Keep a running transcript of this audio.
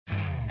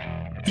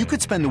You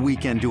could spend the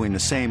weekend doing the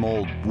same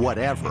old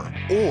whatever,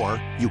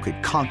 or you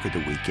could conquer the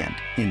weekend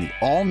in the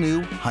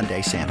all-new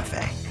Hyundai Santa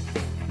Fe.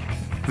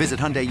 Visit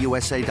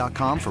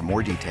HyundaiUSA.com for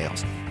more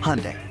details.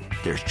 Hyundai,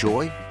 there's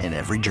joy in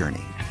every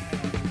journey.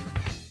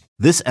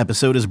 This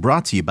episode is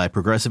brought to you by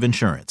Progressive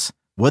Insurance.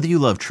 Whether you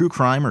love true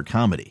crime or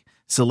comedy,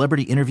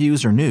 celebrity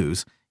interviews or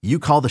news, you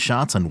call the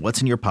shots on what's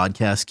in your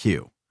podcast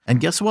queue. And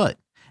guess what?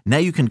 Now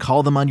you can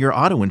call them on your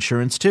auto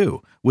insurance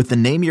too with the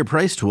Name Your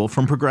Price tool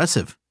from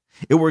Progressive.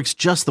 It works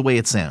just the way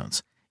it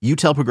sounds. You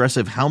tell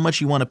Progressive how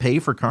much you want to pay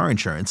for car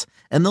insurance,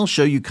 and they'll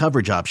show you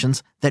coverage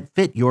options that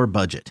fit your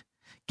budget.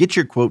 Get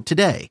your quote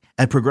today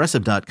at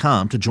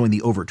Progressive.com to join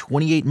the over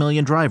 28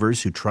 million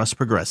drivers who trust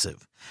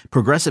Progressive.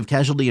 Progressive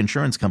Casualty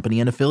Insurance Company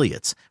and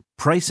Affiliates.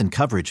 Price and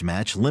coverage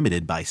match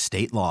limited by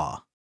state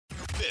law.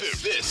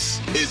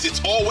 This is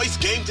It's Always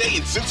Game Day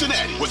in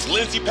Cincinnati with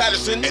Lindsey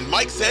Patterson and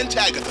Mike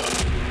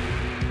Santagata.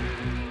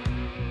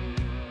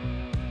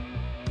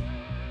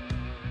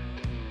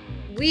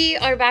 We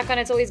are back on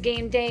It's Always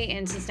Game Day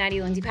in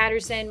Cincinnati. Lindsey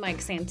Patterson, Mike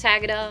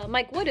Santagata.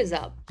 Mike, what is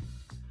up?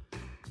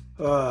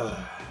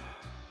 I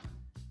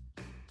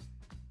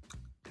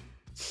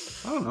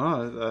don't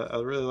know. I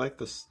really like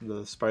this.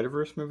 The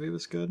Spider-Verse movie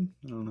was good.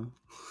 I don't know.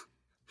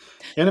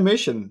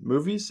 Animated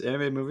movies.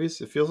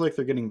 It feels like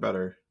they're getting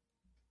better.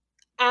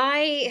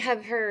 I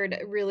have heard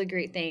really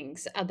great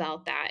things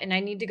about that, and I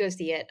need to go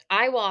see it.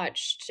 I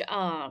watched,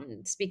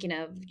 speaking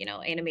of,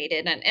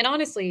 animated, and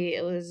honestly,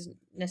 it was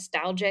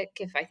nostalgic.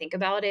 If I think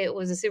about it, it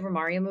was a Super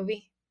Mario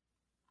movie.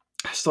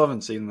 I still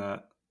haven't seen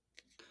that.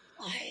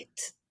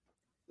 What?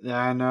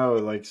 Yeah, I know.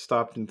 Like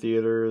stopped in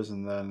theaters,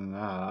 and then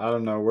I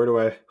don't know. Where do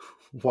I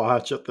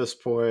watch at this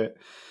point?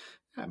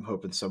 I'm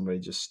hoping somebody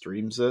just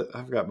streams it.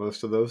 I've got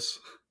most of those.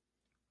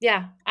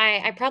 Yeah,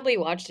 I probably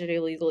watched it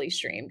illegally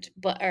streamed,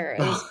 or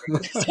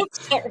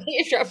sorry,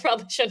 I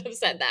probably shouldn't have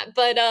said that,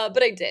 but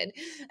I did.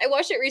 I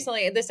watched it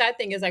recently. The sad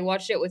thing is, I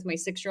watched it with my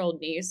 6-year-old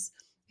niece,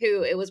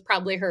 who it was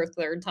probably her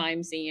third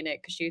time seeing it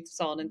because she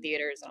saw it in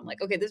theaters. And I'm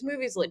like, okay, this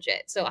movie's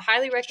legit. So I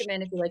highly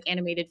recommend if you like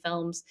animated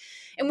films.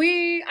 And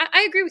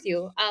I agree with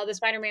you. The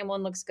Spider-Man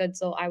one looks good,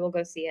 so I will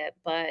go see it.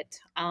 But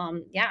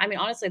yeah, I mean,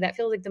 honestly, that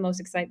feels like the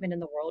most excitement in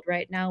the world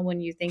right now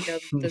when you think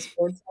of the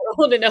sports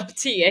world and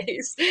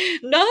OTAs.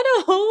 Not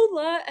a whole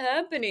lot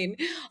happening.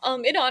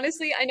 And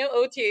honestly, I know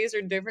OTAs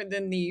are different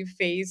than the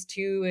phase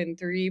 2 and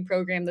 3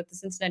 program that the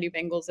Cincinnati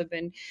Bengals have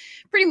been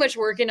pretty much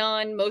working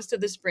on most of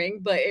the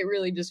spring, but it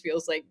really just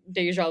feels like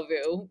deja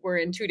vu. We're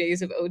in 2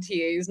 days of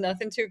OTAs,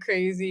 nothing too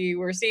crazy.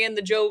 We're seeing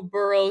the Joe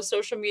Burrow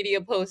social media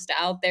post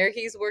out there.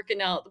 He's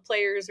working out. The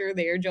players are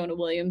there. Jonah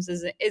Williams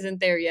isn't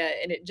there yet.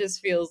 And it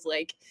just feels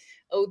like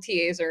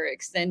OTAs are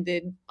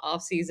extended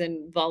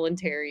off-season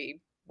voluntary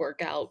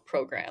workout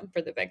program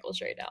for the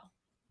Bengals right now.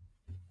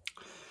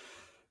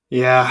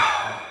 Yeah.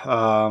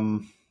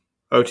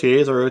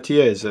 OTAs are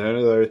OTAs.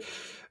 They're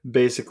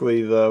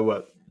basically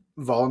the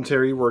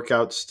voluntary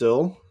workouts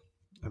still,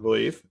 I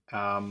believe.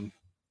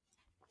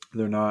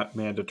 They're not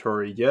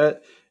mandatory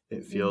yet.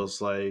 It feels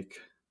like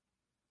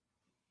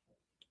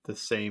the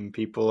same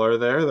people are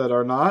there that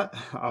are not.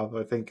 I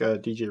think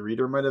DJ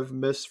Reader might have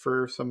missed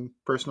for some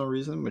personal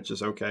reason, which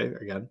is okay.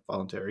 Again,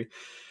 voluntary.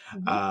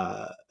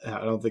 I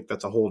don't think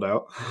that's a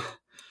holdout.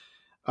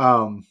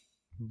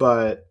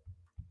 But,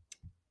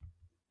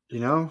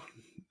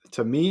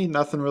 to me,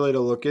 nothing really to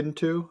look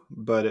into,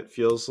 but it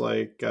feels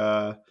like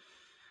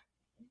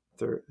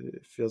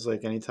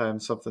anytime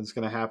something's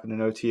going to happen in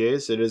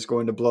OTAs, it is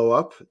going to blow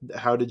up.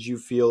 How did you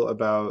feel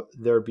about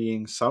there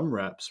being some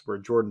reps where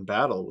Jordan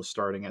Battle was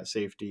starting at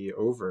safety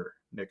over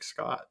Nick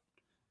Scott?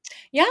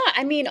 Yeah,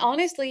 I mean,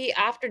 honestly,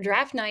 after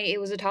draft night, it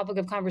was a topic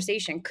of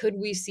conversation. Could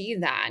we see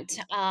that?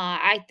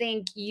 I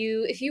think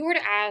if you were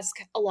to ask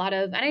a lot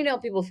of, and I know how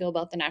people feel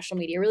about the national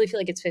media, I really feel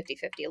like it's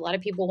 50-50. A lot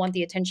of people want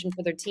the attention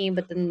for their team,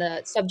 but then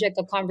the subject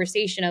of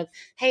conversation of,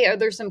 hey, are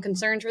there some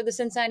concerns for the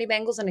Cincinnati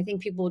Bengals? And I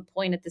think people would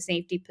point at the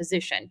safety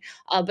position.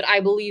 But I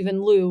believe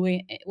in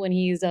Lou when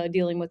he's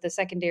dealing with the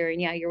secondary.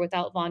 And yeah, you're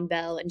without Von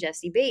Bell and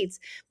Jesse Bates.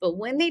 But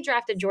when they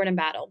drafted Jordan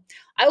Battle,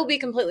 I will be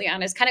completely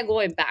honest, kind of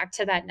going back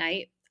to that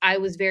night, I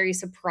was very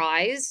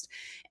surprised.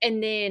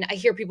 And then I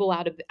hear people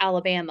out of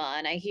Alabama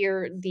and I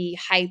hear the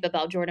hype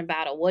about Jordan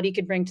Battle, what he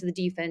could bring to the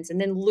defense. And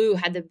then Lou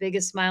had the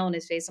biggest smile on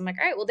his face. I'm like,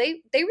 all right, well,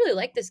 they really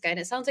like this guy. And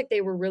it sounds like they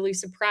were really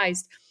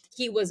surprised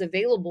he was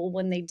available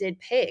when they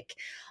did pick.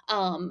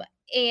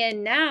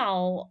 And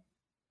now,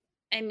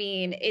 I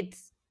mean,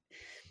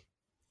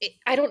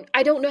 I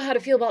don't know how to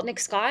feel about Nick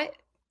Scott.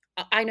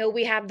 I know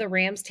we have the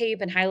Rams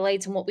tape and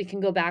highlights and what we can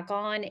go back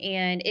on.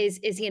 And is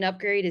he an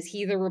upgrade? Is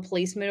he the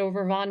replacement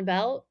over Von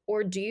Bell?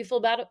 Or do you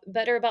feel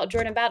better about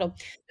Jordan Battle?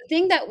 The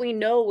thing that we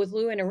know with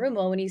Lou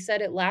Anarumo, and he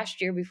said it last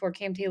year before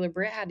Cam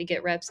Taylor-Britt had to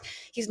get reps,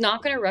 he's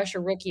not going to rush a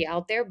rookie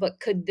out there, but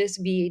could this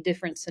be a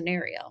different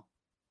scenario?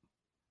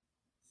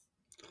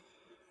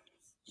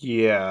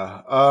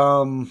 Yeah.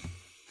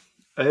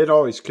 It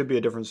always could be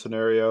a different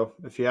scenario.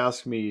 If you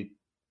ask me,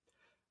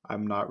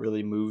 I'm not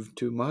really moved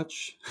too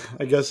much.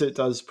 I guess it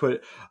does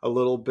put a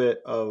little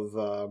bit of,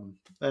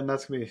 and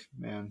that's me,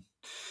 man.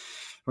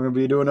 we're going to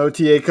be doing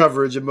OTA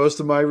coverage, and most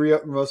of my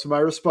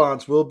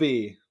response will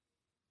be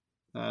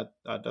that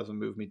doesn't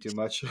move me too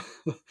much.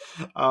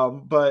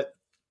 But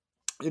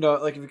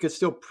like if you could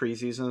still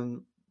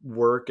preseason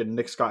work and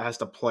Nick Scott has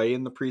to play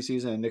in the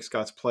preseason and Nick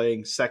Scott's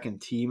playing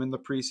second team in the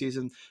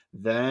preseason,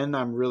 then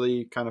I'm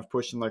really kind of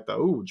pushing like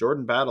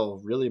Jordan Battle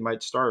really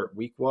might start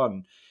week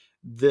 1.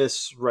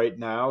 This right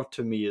now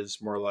to me is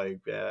more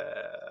like,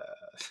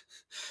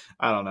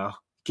 I don't know,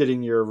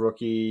 getting your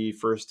rookie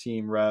first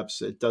team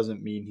reps. It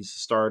doesn't mean he's a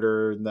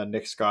starter. And then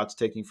Nick Scott's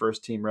taking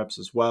first team reps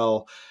as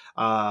well.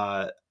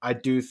 I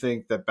do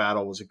think that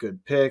Battle was a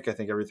good pick. I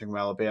think everything from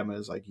Alabama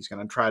is like he's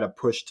going to try to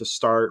push to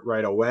start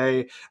right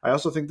away. I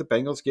also think the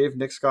Bengals gave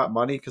Nick Scott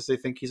money because they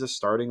think he's a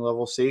starting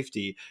level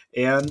safety.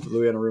 And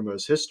Lou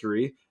Anarumo's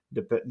history,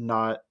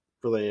 not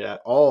related at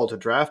all to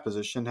draft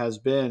position, has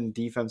been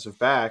defensive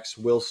backs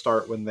will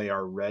start when they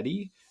are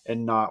ready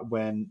and not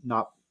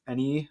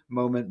any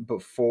moment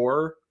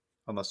before,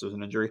 unless there's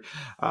an injury.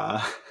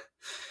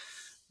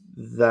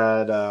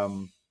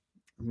 That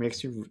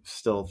makes you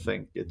still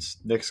think it's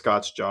Nick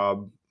Scott's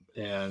job,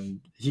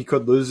 and he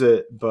could lose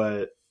it,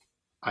 but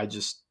I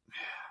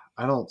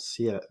don't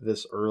see it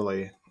this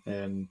early,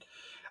 and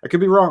I could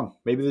be wrong.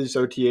 Maybe these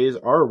OTAs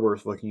are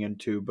worth looking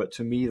into, but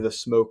to me, the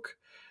smoke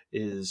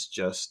is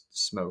just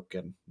smoke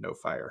and no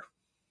fire.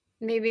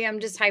 Maybe I'm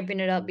just hyping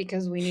it up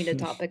because we need a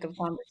topic of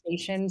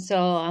conversation. So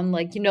I'm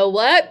like, you know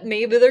what?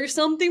 Maybe there's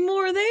something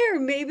more there.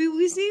 Maybe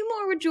we see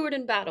more with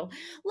Jordan Battle.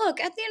 Look,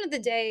 at the end of the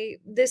day,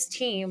 this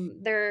team,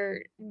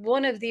 they're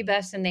one of the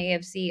best in the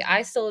AFC.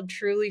 I still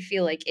truly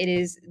feel like it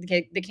is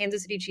the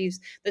Kansas City Chiefs,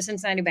 the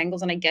Cincinnati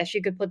Bengals, and I guess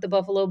you could put the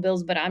Buffalo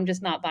Bills, but I'm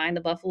just not buying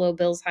the Buffalo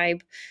Bills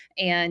hype.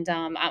 And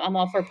I'm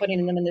all for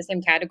putting them in the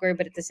same category.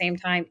 But at the same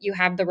time, you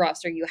have the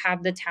roster, you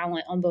have the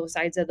talent on both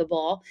sides of the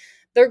ball.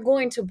 They're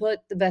going to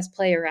put the best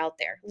player out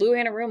there. Lou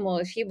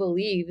Anarumo, if he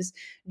believes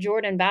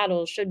Jordan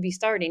Battle should be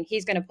starting,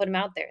 he's going to put him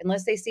out there.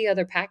 Unless they see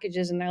other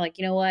packages and they're like,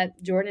 you know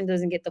what, Jordan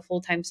doesn't get the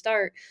full-time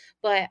start,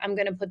 but I'm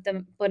going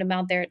to put him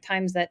out there at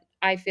times that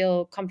I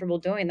feel comfortable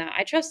doing that.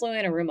 I trust Lou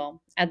Anarumo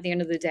at the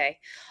end of the day.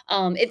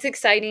 It's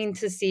exciting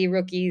to see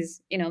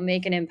rookies,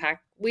 make an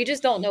impact. We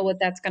just don't know what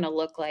that's going to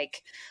look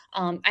like.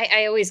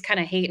 I always kind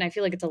of hate, and I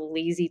feel like it's a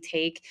lazy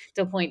take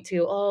to point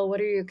to, oh,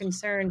 what are your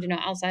concerns,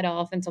 outside of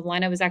offensive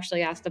line? I was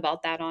actually asked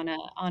about that on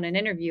an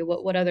interview.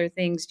 What other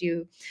things do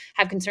you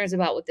have concerns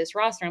about with this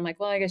roster? I'm like,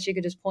 well, I guess you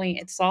could just point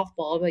at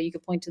softball, but you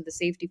could point to the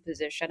safety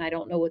position. I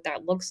don't know what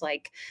that looks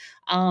like.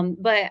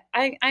 But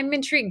I'm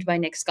intrigued by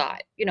Nick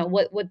Scott.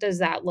 What does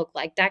that look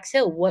like? Dax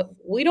Hill,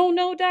 we don't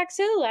know Dax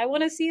Hill. I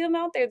want to see him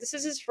out there. This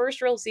is his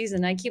first real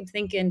season. I keep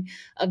thinking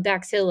of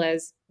Dax Hill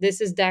as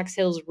this is Dax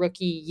Hill's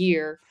rookie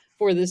year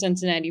for the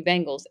Cincinnati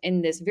Bengals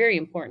in this very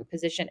important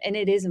position, and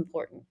it is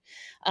important.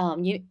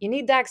 You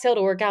need Dax Hill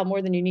to work out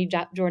more than you need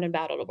Jordan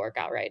Battle to work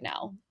out right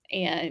now.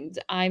 And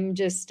I'm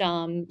just, I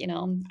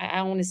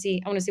want to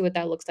see what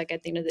that looks like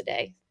at the end of the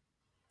day.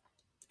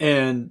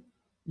 And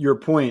your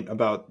point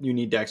about you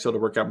need Dax Hill to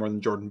work out more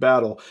than Jordan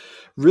Battle,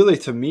 really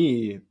to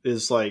me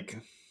is like,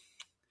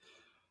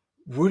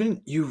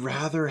 wouldn't you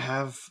rather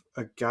have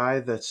a guy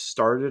that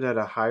started at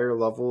a higher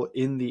level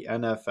in the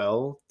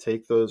NFL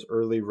take those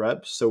early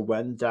reps? So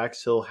when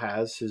Dax Hill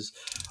has his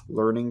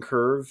learning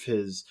curve,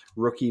 his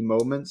rookie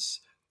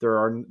moments,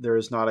 there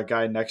is not a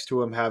guy next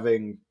to him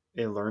having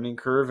a learning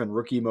curve and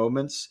rookie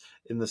moments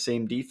in the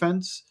same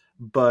defense.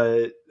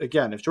 But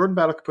again, if Jordan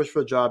Battle could push for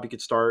the job, he could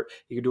start,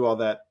 he could do all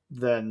that,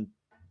 then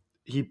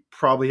he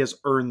probably has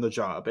earned the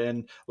job.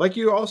 And like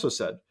you also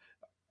said,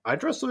 I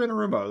trust Lou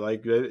Anarumo.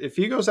 Like if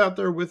he goes out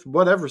there with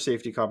whatever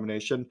safety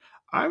combination,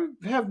 I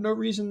have no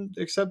reason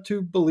except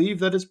to believe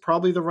that it's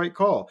probably the right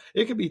call.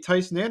 It could be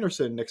Tyson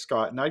Anderson, Nick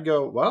Scott, and I'd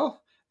go,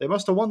 well, they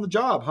must have won the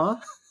job, huh?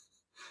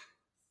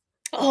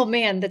 Oh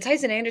man, the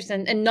Tyson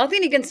Anderson, and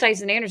nothing against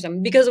Tyson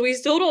Anderson because we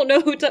still don't know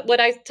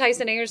what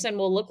Tyson Anderson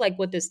will look like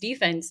with this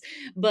defense.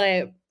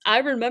 But I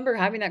remember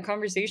having that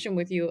conversation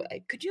with you.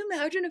 Could you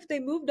imagine if they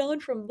moved on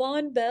from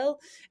Von Bell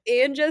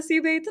and Jesse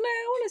Bates? And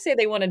I want to say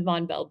they wanted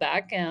Von Bell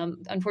back.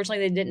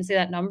 Unfortunately, they didn't say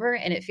that number,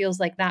 and it feels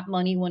like that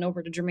money went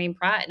over to Jermaine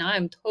Pratt, and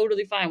I'm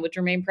totally fine with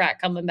Jermaine Pratt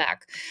coming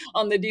back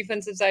on the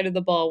defensive side of the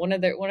ball, one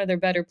of their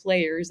better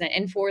players,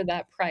 and for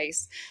that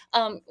price.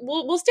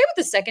 We'll stay with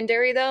the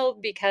secondary though,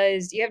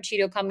 because you have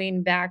Cheeto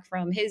coming back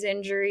from his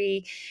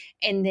injury,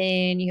 and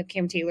then you have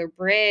Cam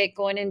Taylor-Britt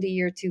going into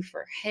year 2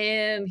 for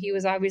him. He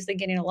was obviously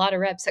getting a lot of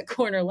reps at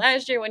corner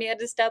last year when he had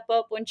to step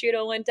up when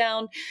Cheeto went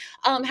down.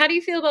 How do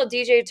you feel about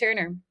DJ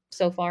Turner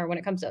so far when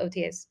it comes to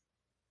OTAs?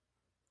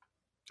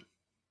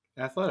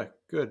 Athletic,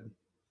 good,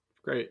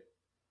 great.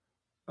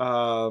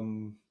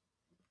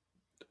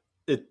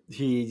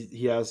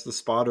 He has the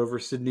spot over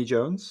Sidney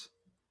Jones.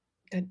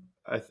 Good.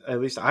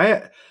 At least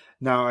I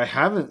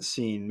haven't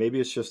seen. Maybe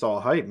it's just all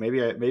hype.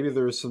 Maybe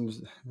there's some.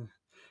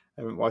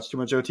 I haven't watched too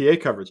much OTA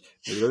coverage.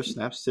 Maybe there's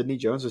snaps Sidney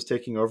Jones is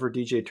taking over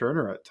DJ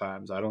Turner at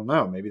times. I don't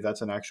know. Maybe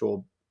that's an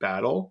actual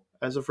battle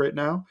as of right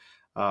now.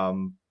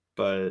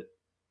 But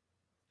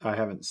I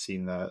haven't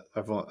seen that.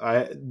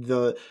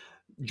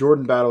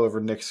 Jordan Battle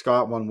over Nick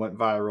Scott one went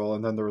viral,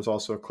 and then there was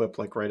also a clip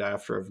like right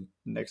after of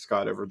Nick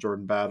Scott over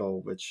Jordan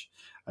Battle, which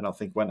I don't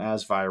think went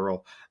as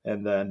viral.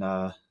 And then,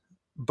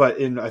 but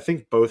in I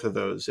think both of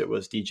those, it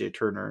was DJ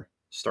Turner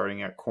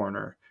starting at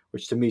corner,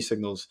 which to me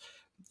signals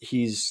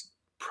he's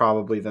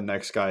probably the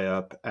next guy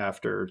up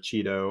after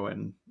Cheeto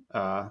and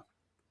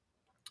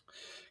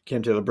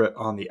Cam Taylor-Britt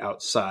on the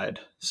outside.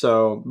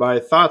 So my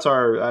thoughts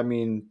are, I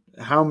mean,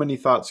 how many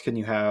thoughts can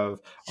you have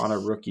on a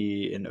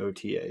rookie in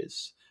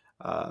OTAs?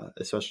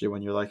 Especially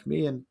when you're like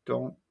me and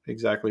don't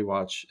exactly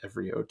watch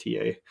every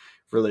OTA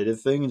related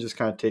thing and just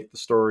kind of take the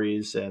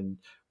stories and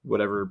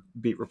whatever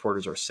beat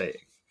reporters are saying.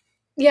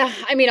 Yeah,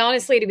 I mean,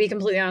 honestly, to be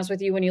completely honest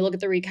with you, when you look at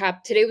the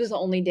recap, today was the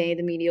only day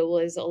the media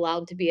was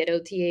allowed to be at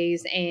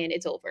OTAs, and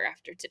it's over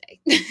after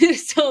today.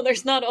 So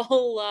there's not a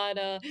whole lot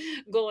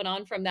going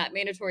on from that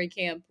mandatory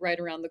camp right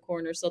around the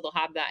corner. So they'll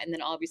have that, and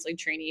then obviously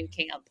training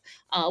camp.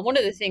 One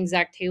of the things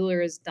Zach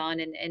Taylor has done,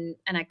 and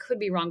I could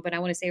be wrong, but I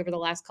want to say over the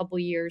last couple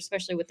of years,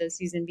 especially with the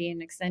season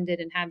being extended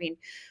and having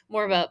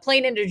more of a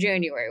playing into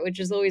January, which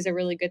is always a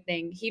really good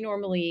thing. He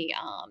normally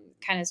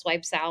kind of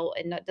swipes out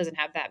and doesn't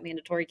have that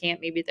mandatory camp.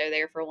 Maybe they're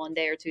there for 1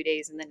 day or 2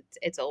 days and then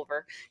it's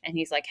over. And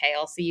he's like, hey,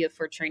 I'll see you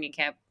for training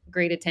camp.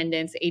 Great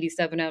attendance.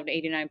 87 out of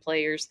 89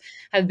 players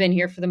have been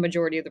here for the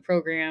majority of the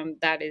program.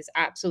 That is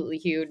absolutely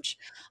huge.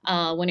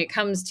 When it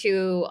comes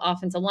to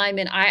offensive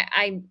linemen,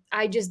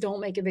 I just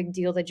don't make a big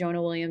deal that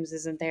Jonah Williams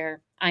isn't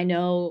there. I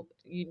know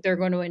they're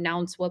going to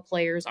announce what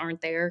players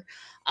aren't there.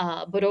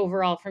 But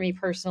overall, for me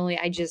personally,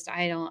 I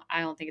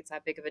don't think it's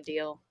that big of a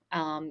deal.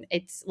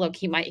 It's look,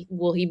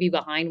 will he be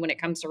behind when it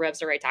comes to reps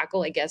to right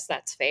tackle? I guess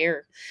that's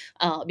fair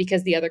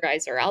because the other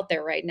guys are out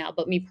there right now.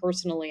 But me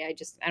personally, I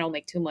don't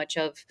make too much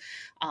of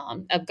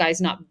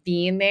guys not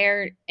being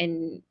there,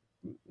 and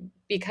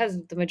because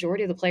the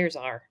majority of the players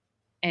are.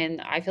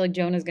 And I feel like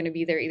Jonah's going to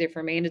be there either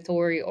for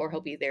mandatory or he'll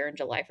be there in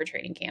July for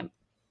training camp.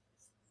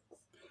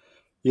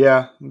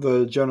 Yeah,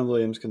 the Jonah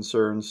Williams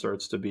concern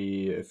starts to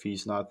be if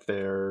he's not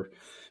there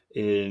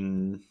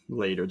in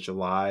later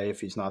July,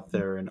 if he's not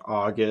there in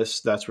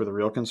August, that's where the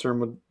real concern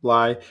would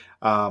lie.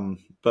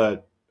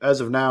 But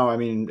as of now, I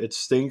mean, it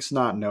stinks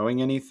not knowing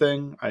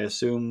anything. I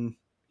assume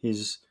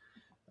he's,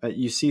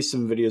 you see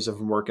some videos of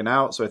him working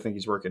out, so I think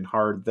he's working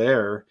hard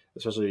there,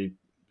 especially.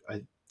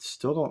 I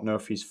still don't know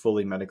if he's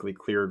fully medically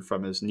cleared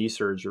from his knee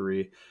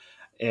surgery.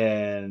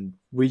 And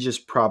we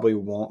just probably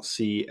won't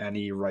see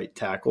any right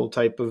tackle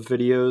type of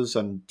videos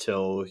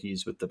until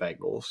he's with the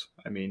Bengals.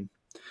 I mean,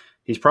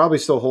 he's probably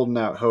still holding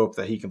out hope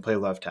that he can play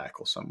left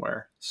tackle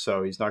somewhere.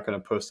 So he's not going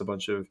to post a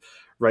bunch of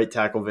right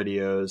tackle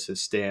videos,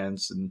 his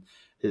stance and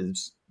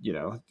his,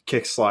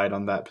 kick slide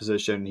on that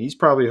position. He's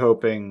probably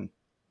hoping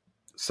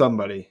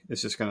somebody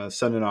is just going to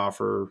send an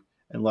offer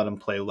and let him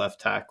play left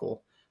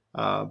tackle.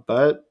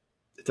 But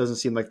it doesn't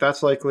seem like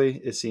that's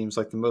likely. It seems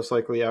like the most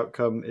likely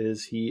outcome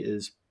is he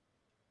is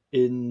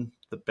in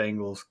the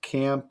Bengals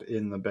camp,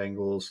 in the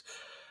Bengals,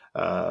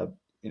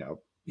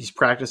 he's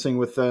practicing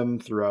with them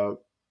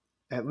throughout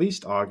at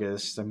least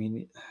August. I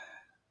mean,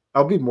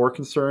 I'll be more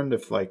concerned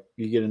if like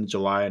you get into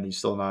July and he's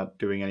still not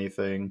doing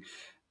anything,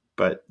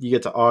 but you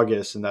get to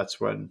August and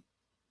that's when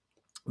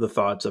the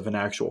thoughts of an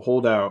actual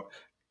holdout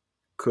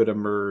could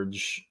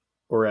emerge,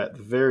 or at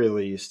the very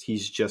least,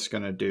 he's just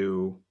going to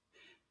do,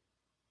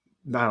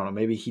 I don't know,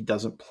 maybe he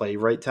doesn't play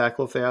right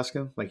tackle if they ask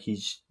him. Like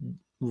he's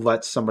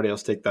lets somebody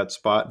else take that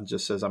spot and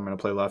just says, I'm going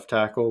to play left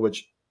tackle,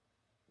 which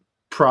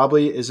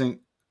probably isn't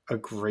a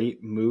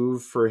great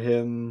move for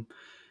him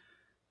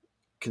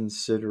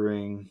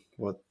considering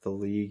what the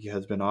league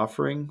has been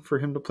offering for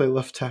him to play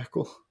left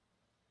tackle.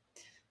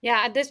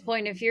 Yeah, at this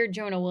point, if you're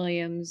Jonah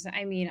Williams,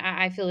 I mean,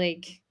 I feel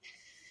like,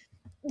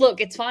 look,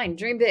 it's fine.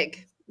 Dream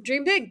big.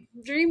 Dream big.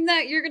 Dream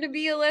that you're going to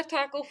be a left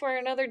tackle for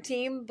another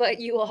team,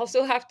 but you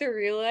also have to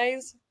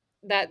realize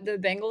that the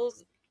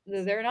Bengals,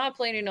 they're not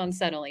planning on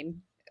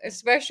settling,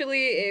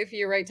 especially if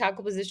your right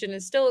tackle position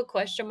is still a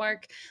question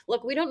mark.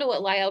 Look, we don't know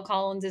what Lyle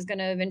Collins is going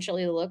to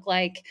eventually look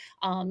like,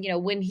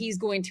 when he's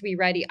going to be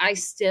ready. I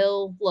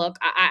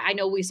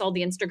know we saw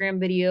the Instagram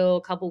video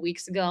a couple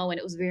weeks ago, and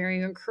it was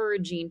very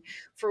encouraging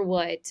for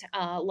what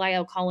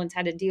Lyle Collins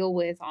had to deal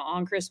with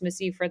on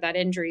Christmas Eve for that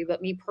injury.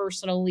 But me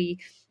personally,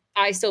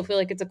 I still feel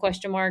like it's a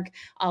question mark.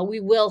 We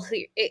will.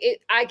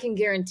 I can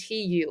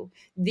guarantee you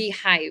the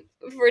hype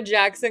for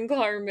Jackson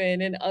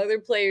Carman and other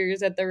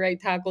players at the right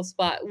tackle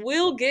spot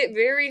will get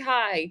very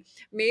high.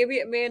 Maybe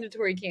at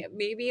mandatory camp,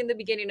 maybe in the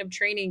beginning of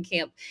training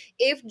camp.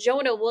 If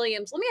Jonah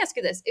Williams, let me ask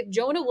you this: if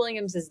Jonah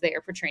Williams is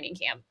there for training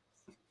camp,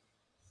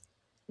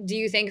 do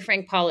you think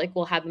Frank Pollock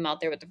will have him out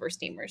there with the first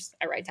teamers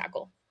at right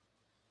tackle?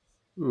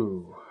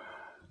 Ooh,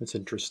 that's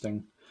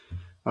interesting.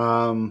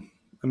 I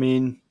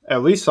mean,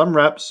 at least some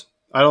reps.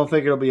 I don't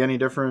think it'll be any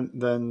different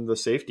than the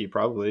safety,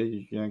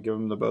 probably. Give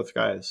them to both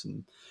guys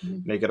and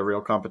make it a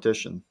real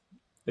competition.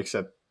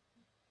 Except,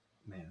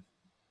 man,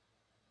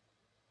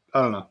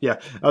 I don't know. Yeah,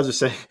 I'll just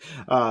say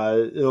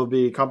it'll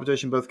be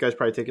competition. Both guys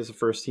probably take as the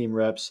first team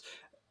reps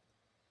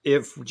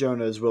if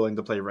Jonah is willing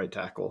to play right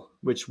tackle,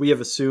 which we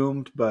have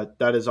assumed, but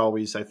that is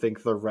always, I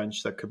think, the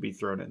wrench that could be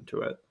thrown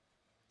into it.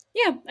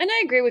 Yeah, and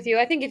I agree with you.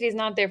 I think if he's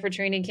not there for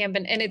training camp,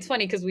 and it's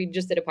funny because we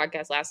just did a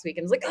podcast last week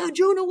and it's like, oh,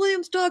 Jonah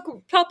Williams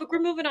topic, we're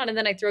moving on. And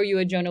then I throw you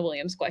a Jonah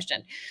Williams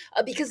question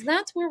because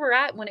that's where we're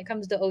at when it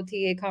comes to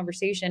OTA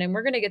conversation. And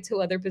we're going to get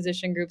to other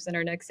position groups in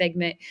our next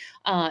segment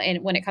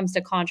and when it comes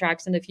to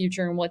contracts in the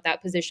future and what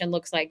that position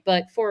looks like.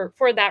 But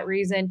for that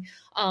reason,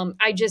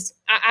 I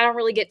don't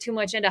really get too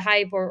much into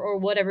hype or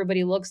what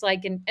everybody looks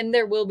like. And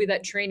there will be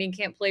that training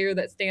camp player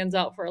that stands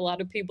out for a lot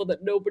of people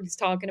that nobody's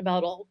talking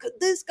about. Oh, could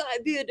this guy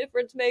be a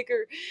difference maker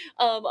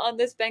on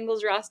this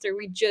Bengals roster?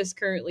 We just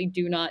currently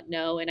do not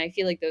know. And I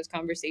feel like those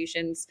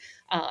conversations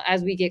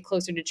as we get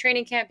closer to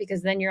training camp,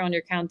 because then you're on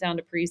your countdown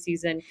to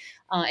preseason.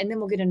 And then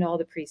we'll get into all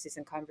the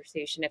preseason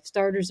conversation. If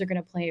starters are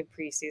going to play in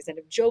preseason,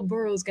 if Joe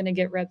Burrow is going to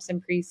get reps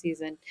in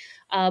preseason.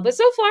 But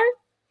so far,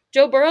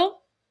 Joe Burrow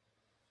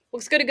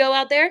looks good to go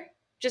out there.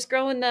 Just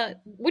growing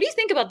what do you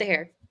think about the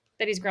hair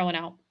that he's growing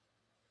out?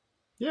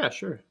 Yeah,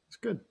 sure. It's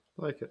good.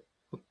 I like it.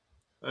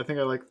 I think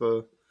I like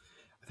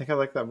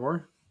that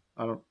more.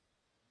 I don't,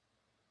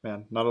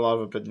 man, not a lot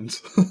of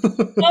opinions.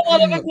 Not a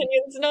lot of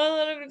opinions. Not a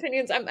lot of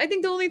opinions. I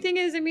think the only thing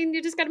is, I mean,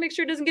 you just got to make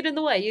sure it doesn't get in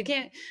the way. You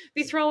can't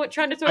be trying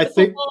to throw I the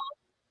think, football.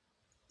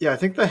 yeah, I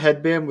think the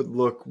headband would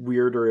look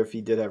weirder if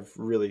he did have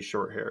really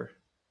short hair.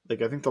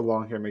 Like, I think the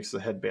long hair makes the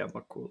headband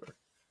look cooler.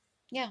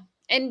 Yeah.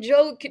 And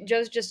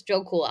Joe's just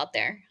Joe cool out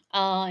there.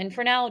 And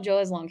for now, Joe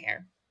has long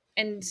hair.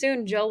 And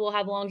soon Joe will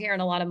have long hair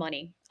and a lot of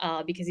money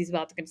because he's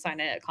about to sign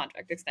a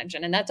contract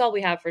extension. And that's all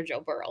we have for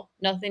Joe Burrow.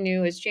 Nothing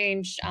new has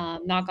changed,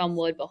 knock on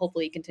wood, but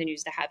hopefully he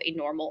continues to have a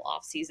normal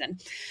offseason.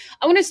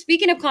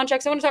 Speaking of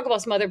contracts, I want to talk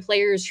about some other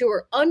players who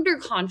are under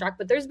contract,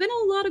 but there's been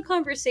a lot of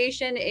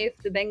conversation if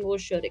the Bengals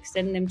should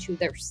extend them to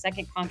their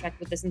second contract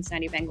with the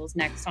Cincinnati Bengals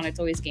next on It's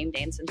Always Game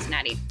Day in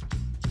Cincinnati.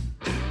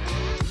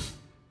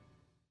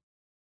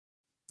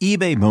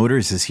 eBay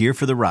Motors is here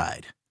for the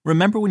ride.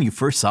 Remember when you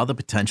first saw the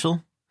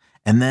potential?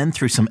 And then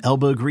through some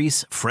elbow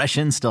grease, fresh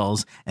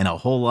installs, and a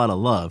whole lot of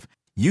love,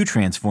 you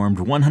transformed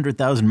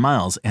 100,000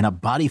 miles and a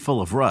body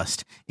full of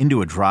rust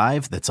into a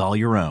drive that's all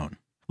your own.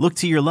 Look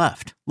to your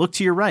left. Look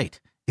to your right.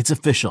 It's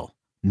official.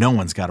 No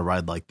one's got a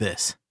ride like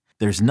this.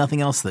 There's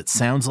nothing else that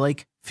sounds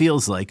like,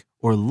 feels like,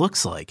 or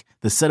looks like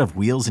the set of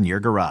wheels in your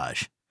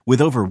garage.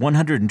 With over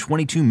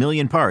 122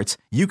 million parts,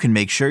 you can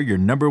make sure your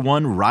number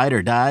one ride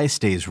or die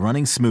stays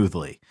running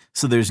smoothly.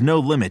 So there's no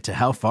limit to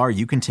how far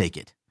you can take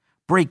it.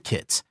 Brake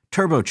kits,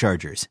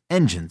 turbochargers,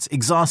 engines,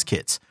 exhaust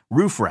kits,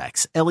 roof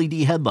racks, LED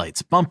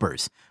headlights,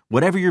 bumpers,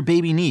 whatever your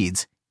baby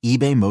needs,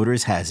 eBay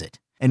Motors has it.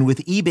 And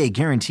with eBay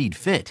Guaranteed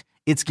Fit,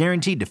 it's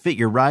guaranteed to fit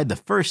your ride the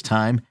first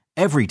time,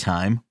 every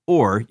time,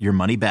 or your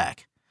money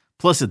back.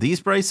 Plus at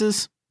these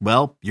prices,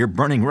 well, you're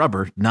burning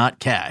rubber, not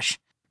cash.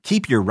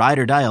 Keep your ride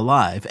or die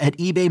alive at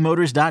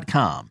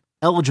ebaymotors.com.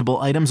 Eligible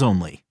items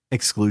only.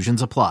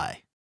 Exclusions apply.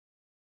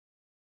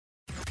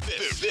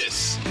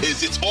 This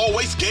is It's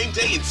Always Game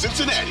Day in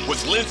Cincinnati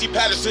with Lindsey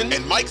Patterson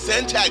and Mike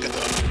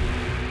Santagatha.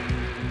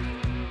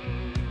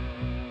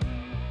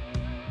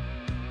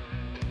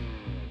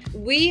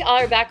 We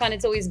are back on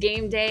It's Always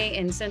Game Day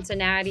in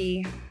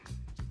Cincinnati.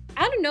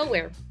 Out of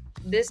nowhere,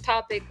 this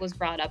topic was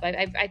brought up.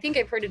 I think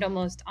I've heard it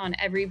almost on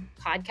every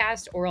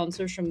podcast or on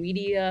social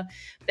media,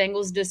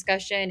 Bengals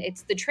discussion.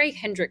 It's the Trey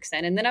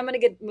Hendrickson. And then I'm going to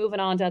get moving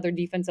on to other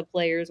defensive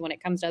players when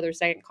it comes to other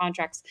second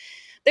contracts.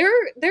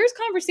 There's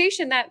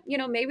conversation that,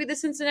 maybe the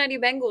Cincinnati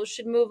Bengals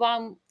should move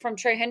on from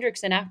Trey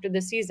Hendrickson after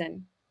the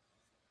season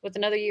with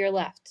another year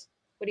left.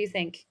 What do you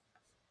think?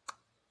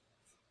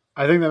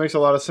 I think that makes a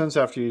lot of sense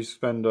after you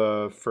spend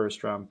a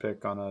first-round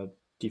pick on a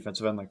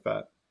defensive end like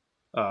that.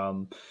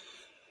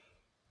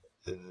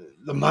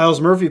 The Miles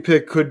Murphy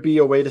pick could be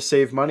a way to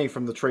save money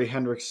from the Trey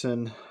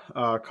Hendrickson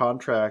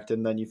contract.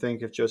 And then you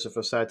think if Joseph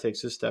Ossai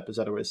takes his step, is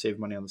that a way to save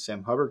money on the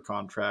Sam Hubbard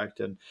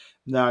contract? And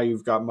now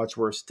you've got much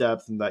worse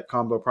depth, and that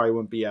combo probably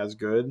wouldn't be as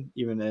good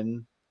even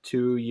in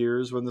 2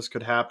 years when this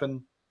could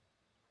happen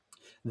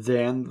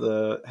than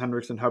the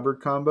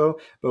Hendrickson-Hubbard combo.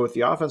 But with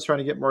the offense trying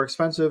to get more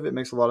expensive, it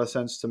makes a lot of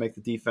sense to make the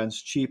defense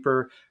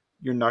cheaper.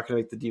 You're not going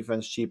to make the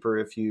defense cheaper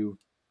if you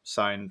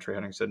sign Trey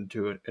Hendrickson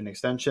to an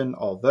extension,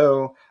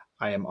 although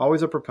I am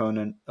always a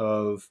proponent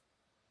of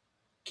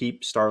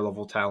keep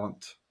star-level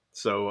talent.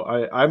 So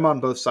I'm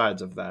on both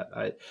sides of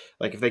that.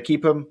 If they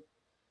keep him,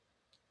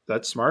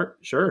 that's smart.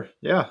 Sure.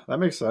 Yeah, that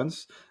makes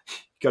sense. You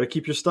got to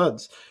keep your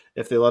studs.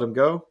 If they let him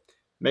go,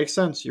 makes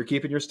sense. You're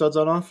keeping your studs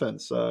on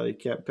offense. You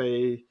can't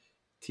pay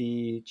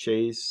T,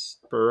 Chase,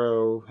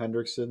 Burrow,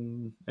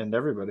 Hendrickson, and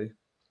everybody.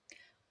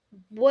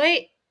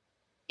 What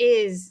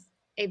is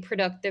a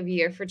productive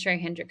year for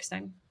Trey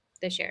Hendrickson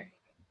this year?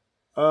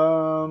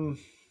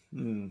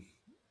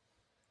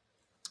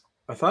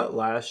 I thought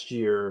last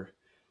year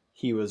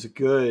he was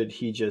good.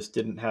 He just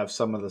didn't have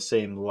some of the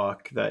same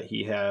luck that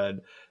he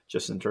had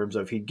just in terms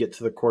of he'd get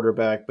to the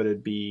quarterback, but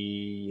it'd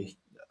be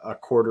a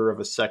quarter of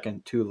a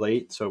second too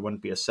late. So it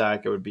wouldn't be a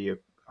sack. It would be a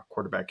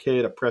quarterback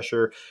hit, a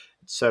pressure,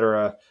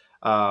 etc.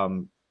 I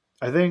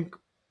think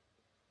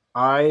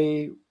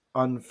I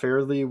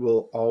unfairly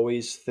will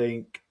always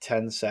think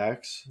 10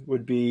 sacks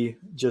would be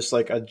just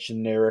like a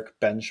generic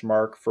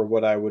benchmark for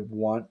what I would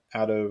want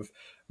out of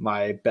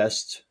my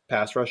best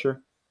pass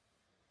rusher.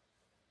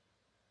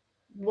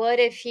 What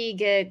if he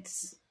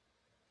gets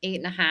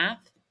 8.5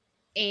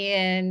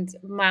 and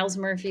Miles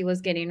Murphy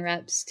was getting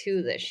reps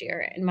too this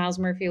year and Miles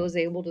Murphy was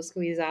able to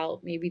squeeze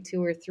out maybe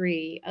 2 or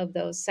 3 of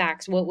those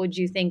sacks? What would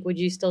you think? Would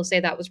you still say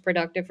that was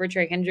productive for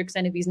Trey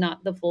Hendrickson if he's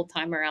not the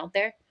full-timer out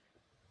there?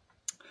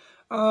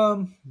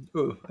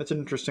 That's an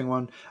interesting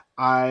one.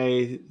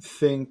 I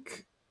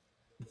think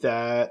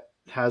that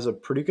has a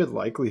pretty good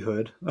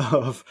likelihood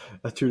of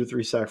a 2 to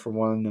 3 sack from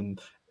one and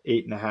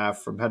 8.5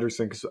 from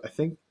Hendrickson. Because I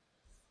think,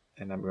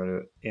 and I'm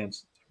going to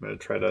answer. I'm going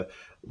to try to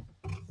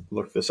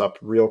look this up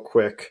real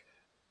quick.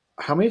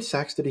 How many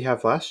sacks did he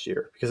have last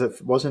year? Because it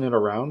wasn't it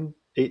around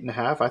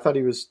 8.5. I thought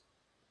it was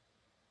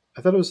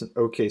an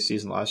okay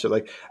season last year.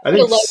 Like I Could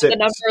have think lowered the 6,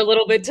 number a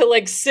little bit to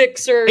like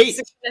 6 or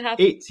 6.5.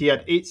 8. He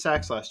had 8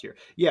 sacks last year.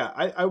 Yeah,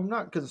 I'm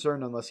not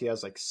concerned unless he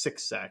has like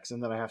 6 sacks,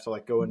 and then I have to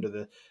like go into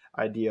the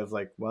idea of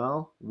like,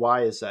 well,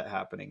 why is that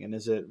happening? And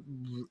is it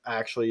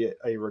actually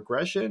a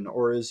regression,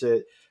 or is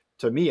it?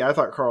 To me, I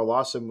thought Carl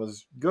Lawson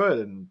was good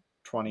in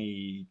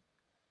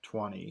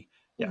 2020.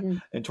 Yeah,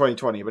 Mhm. in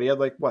 2020, but he had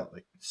like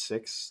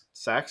 6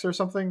 sacks or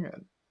something.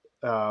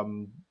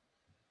 Um,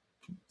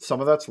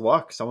 some of that's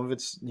luck. Some of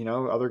it's,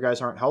 other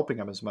guys aren't helping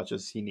him as much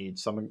as he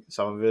needs. Some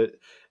of it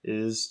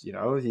is,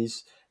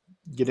 he's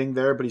getting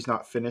there, but he's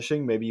not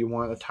finishing. Maybe you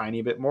want a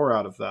tiny bit more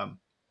out of them.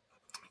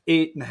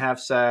 8.5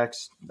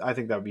 sacks, I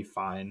think that would be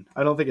fine.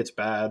 I don't think it's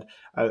bad.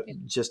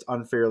 Just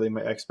unfairly,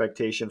 my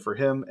expectation for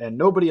him and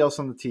nobody else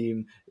on the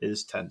team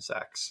is 10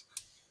 sacks.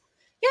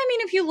 Yeah, I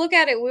mean, if you look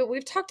at it,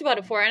 we've talked about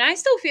it before, and I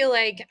still feel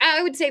like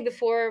I would say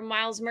before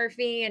Miles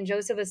Murphy and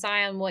Joseph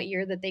Asai on what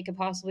year that they could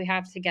possibly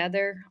have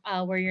together,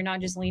 where you're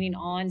not just leaning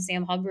on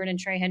Sam Hubbard and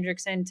Trey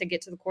Hendrickson to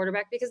get to the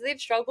quarterback because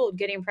they've struggled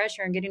getting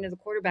pressure and getting to the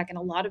quarterback, and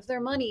a lot of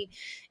their money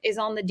is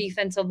on the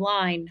defensive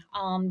line.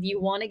 You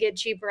want to get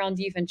cheaper on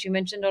defense. You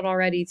mentioned it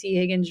already: T.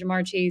 Higgins,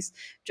 Jamar Chase,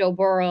 Joe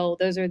Burrow.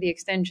 Those are the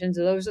extensions.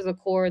 Those are the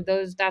core.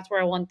 That's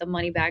where I want the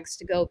money bags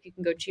to go. If you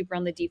can go cheaper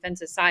on the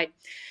defensive side.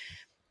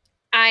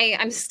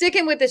 I'm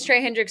sticking with this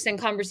Trey Hendrickson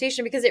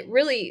conversation because it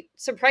really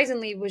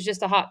surprisingly was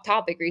just a hot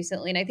topic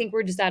recently. And I think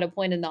we're just at a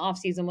point in the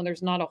offseason when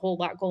there's not a whole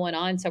lot going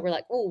on. So we're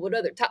like, oh, what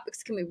other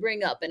topics can we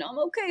bring up? And I'm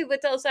okay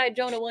with outside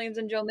Jonah Williams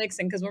and Joe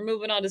Mixon because we're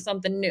moving on to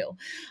something new.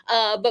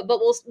 But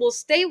we'll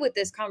stay with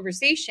this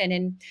conversation.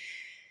 And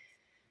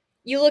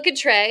you look at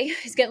Trey,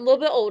 he's getting a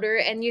little bit older,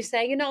 and you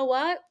say, you know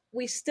what?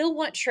 We still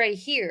want Trey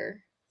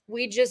here.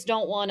 We just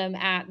don't want him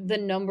at the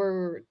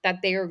number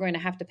that they are going to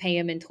have to pay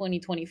him in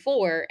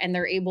 2024, and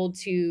they're able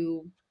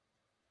to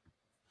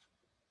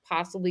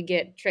possibly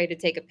get Trey to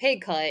take a pay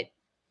cut.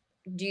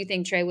 Do you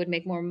think Trey would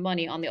make more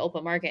money on the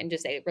open market and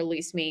just say,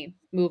 release me,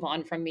 move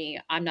on from me?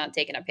 I'm not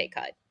taking a pay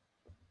cut.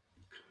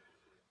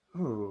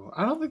 Oh,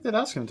 I don't think they'd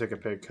ask him to take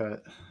a pay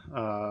cut.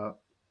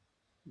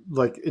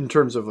 Like in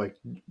terms of like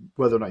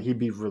whether or not he'd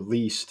be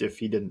released if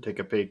he didn't take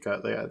a pay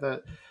cut.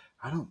 That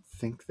I don't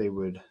think they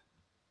would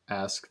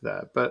ask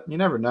that, but you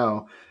never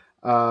know.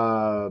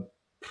 I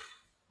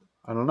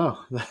don't know.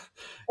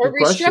 Or Good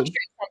question. restructure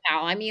it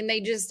somehow. I mean,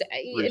 they just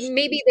Rest-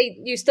 maybe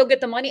you still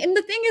get the money. And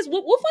the thing is,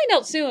 we'll find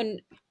out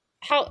soon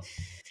how.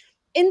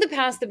 In the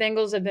past, the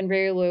Bengals have been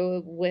very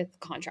low with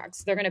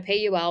contracts. They're going to pay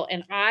you out,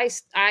 and I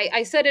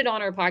said it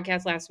on our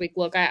podcast last week.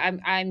 Look,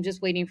 I'm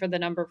just waiting for the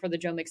number for the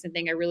Joe Mixon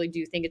thing. I really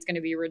do think it's going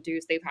to be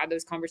reduced. They've had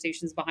those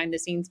conversations behind the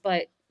scenes,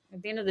 but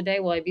at the end of the day,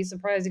 will I be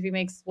surprised if he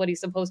makes what he's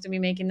supposed to be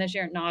making this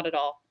year? Not at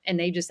all. And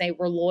they just say,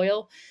 we're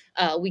loyal.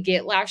 We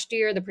get last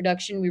year, the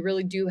production, we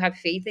really do have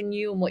faith in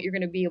you and what you're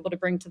going to be able to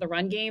bring to the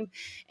run game.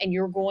 And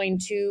you're going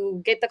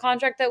to get the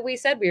contract that we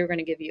said we were going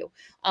to give you.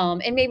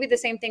 And maybe the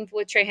same thing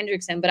with Trey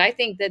Hendrickson. But I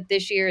think that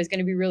this year is going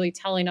to be really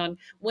telling on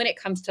when it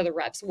comes to the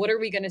reps. What are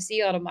we going to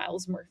see out of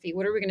Miles Murphy?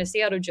 What are we going to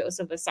see out of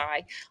Joseph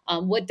Asai?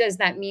 What does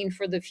that mean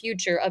for the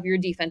future of your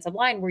defensive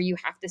line where you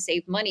have to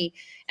save money?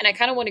 And I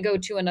kind of want to go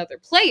to another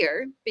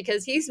player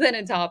because he's been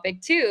a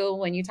topic too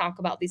when you talk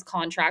about these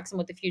contracts and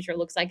what the future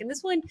looks like. And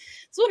this one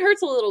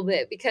hurts a little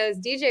bit because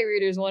DJ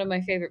Reader is one of my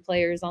favorite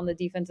players on the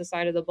defensive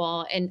side of the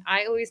ball. And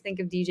I always think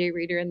of DJ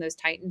Reader in those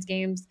Titans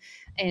games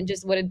and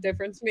just what a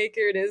difference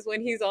maker it is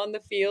when he's on the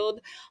field.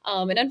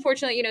 And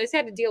unfortunately, he's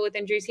had to deal with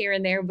injuries here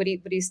and there, but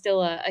he's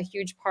still a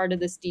huge part of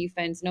this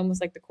defense and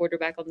almost like the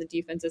quarterback on the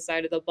defensive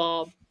side of the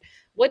ball.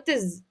 What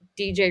does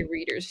DJ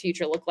Reader's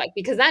future look like?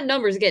 Because that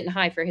number is getting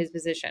high for his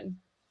position.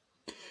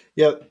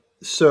 Yeah.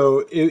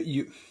 So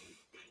you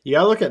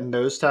gotta look at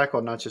nose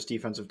tackle, not just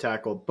defensive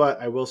tackle.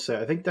 But I will say,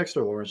 I think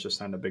Dexter Lawrence just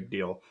signed a big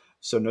deal.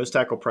 So nose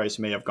tackle price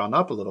may have gone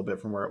up a little bit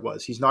from where it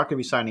was. He's not going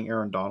to be signing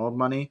Aaron Donald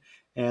money,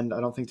 and I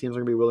don't think teams are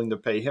going to be willing to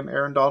pay him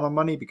Aaron Donald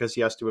money because he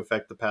has to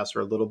affect the passer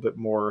a little bit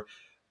more.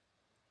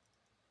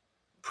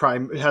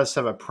 It has to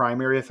have a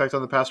primary effect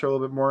on the passer a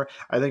little bit more.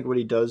 I think what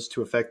he does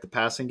to affect the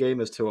passing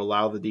game is to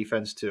allow the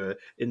defense to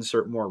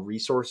insert more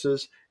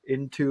resources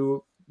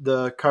into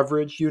the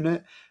coverage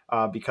unit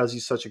because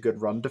he's such a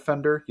good run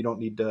defender. You don't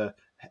need to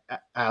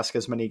ask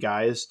as many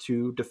guys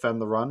to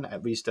defend the run,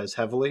 at least as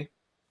heavily.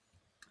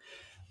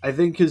 I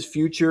think his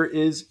future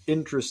is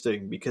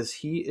interesting because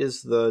he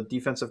is the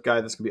defensive guy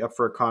that's going to be up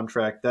for a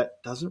contract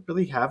that doesn't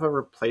really have a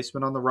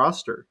replacement on the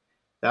roster.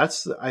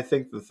 That's, I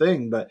think, the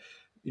thing. But,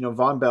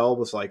 Von Bell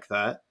was like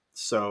that.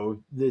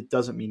 So it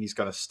doesn't mean he's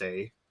going to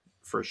stay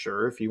for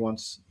sure. If he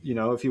wants,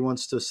 if he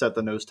wants to set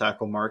the nose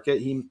tackle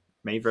market, he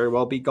may very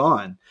well be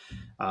gone.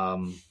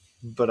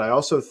 But I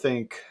also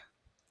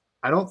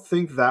I don't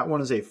think that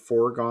one is a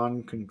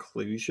foregone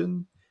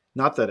conclusion.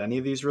 Not that any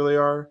of these really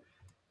are,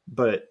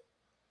 but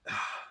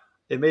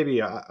it may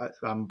be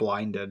I'm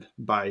blinded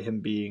by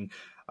him being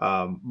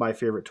my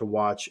favorite to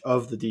watch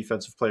of the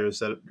defensive players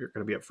that are going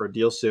to be up for a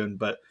deal soon.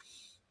 But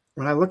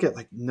when I look at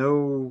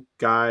no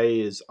guy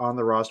is on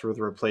the roster with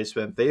a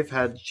replacement, they've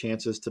had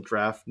chances to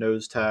draft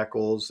nose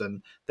tackles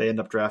and they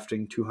end up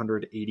drafting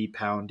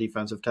 280-pound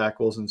defensive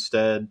tackles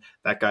instead.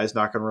 That guy's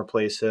not going to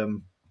replace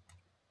him.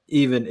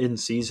 Even in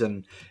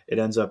season, it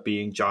ends up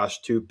being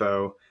Josh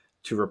Tupou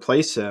to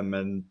replace him.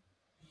 And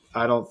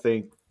I don't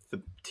think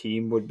the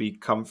team would be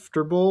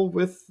comfortable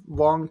with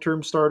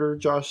long-term starter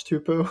Josh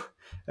Tupou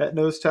at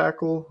nose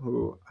tackle,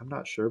 who I'm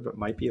not sure, but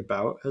might be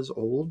about as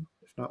old,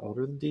 if not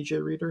older than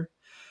DJ Reader.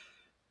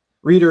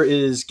 Reader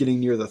is getting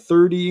near the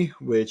 30,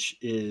 which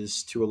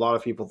is to a lot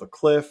of people the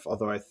cliff,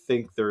 although I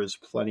think there is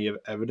plenty of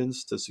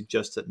evidence to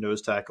suggest that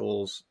nose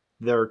tackles,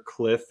 their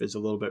cliff is a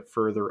little bit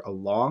further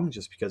along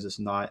just because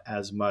it's not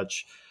as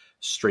much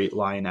straight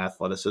line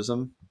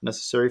athleticism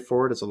necessary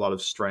for it. It's a lot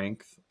of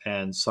strength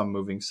and some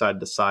moving side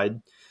to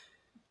side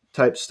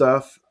type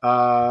stuff.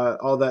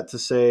 All that to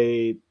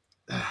say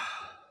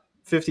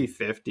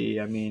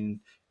 50-50. I mean,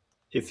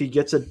 if he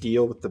gets a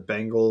deal with the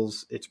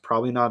Bengals, it's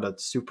probably not a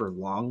super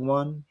long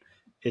one.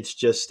 It's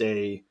just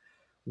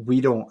we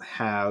don't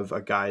have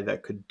a guy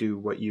that could do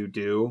what you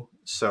do.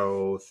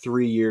 So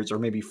 3 years or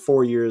maybe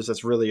 4 years,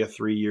 that's really a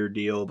 3-year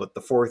deal. But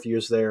the fourth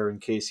year's there in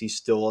case he's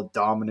still a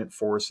dominant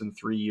force in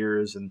 3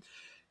 years and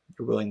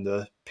you're willing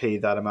to pay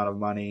that amount of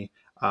money.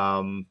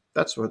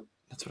 That's what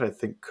I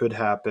think could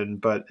happen.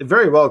 But it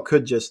very well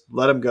could just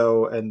let him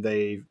go and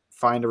they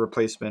find a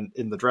replacement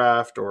in the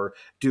draft or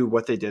do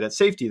what they did at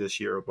safety this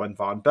year when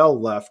Von Bell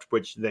left,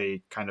 which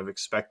they kind of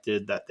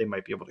expected that they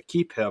might be able to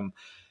keep him.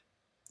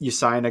 You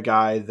sign a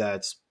guy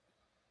that's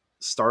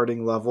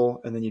starting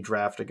level and then you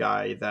draft a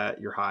guy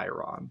that you're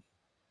higher on.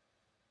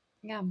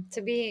 Yeah,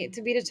 to be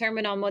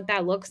determined on what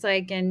that looks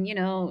like. And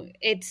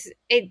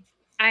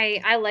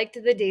I liked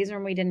the days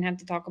when we didn't have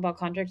to talk about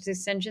contract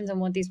extensions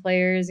and what these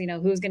players,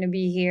 who's going to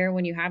be here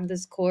when you have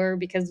this core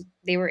because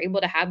they were able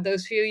to have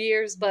those few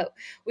years. But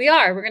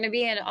we're going to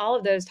be in all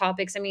of those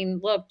topics. I mean,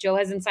 look, Joe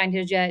hasn't signed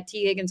his yet.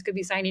 T. Higgins could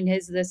be signing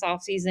his this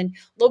offseason.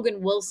 Logan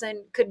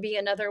Wilson could be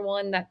another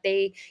one that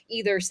they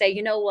either say,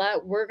 you know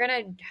what, we're going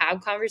to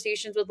have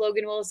conversations with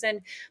Logan Wilson,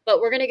 but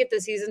we're going to get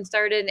the season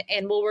started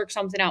and we'll work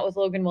something out with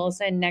Logan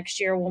Wilson next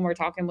year when we're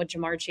talking with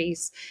Jamar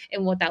Chase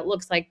and what that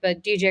looks like.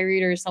 But DJ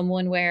Reader is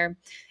someone where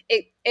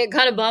it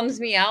kind of bums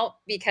me out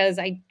because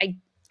I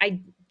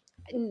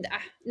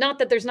not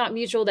that there's not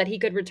mutual that he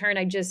could return.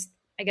 I guess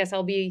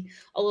I'll be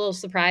a little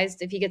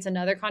surprised if he gets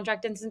another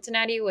contract in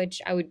Cincinnati,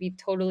 which I would be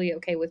totally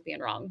okay with being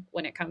wrong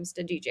when it comes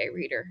to DJ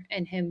Reader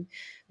and him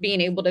being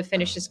able to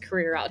finish his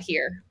career out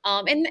here.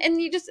 And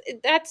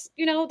that's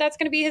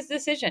going to be his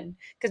decision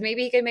because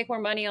maybe he can make more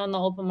money on the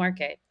open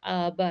market.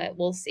 But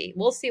we'll see.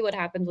 We'll see what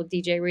happens with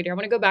DJ Reader. I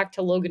want to go back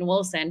to Logan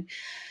Wilson.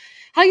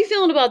 How you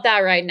feeling about that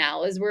right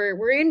now? As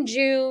we're in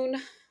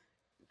June.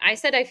 I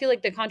said I feel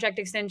like the contract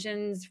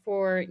extensions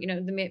for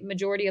the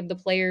majority of the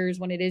players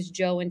when it is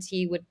Joe and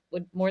T would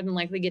more than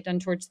likely get done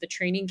towards the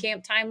training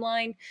camp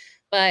timeline.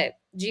 But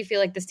do you feel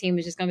like this team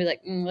is just going to be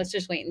like, let's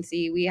just wait and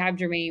see? We have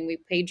Jermaine, we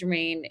paid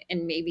Jermaine,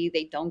 and maybe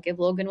they don't give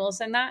Logan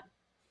Wilson that?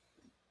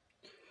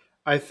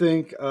 I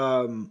think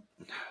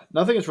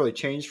nothing has really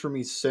changed for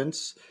me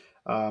since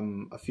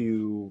a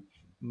few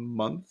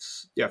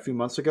months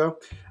ago.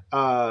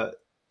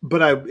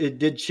 But it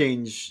did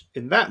change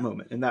in that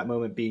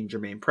moment being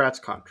Jermaine Pratt's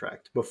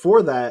contract.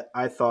 Before that,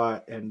 I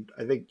thought, and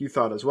I think you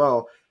thought as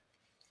well,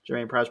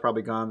 Jermaine Pratt's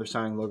probably gone. They're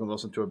signing Logan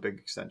Wilson to a big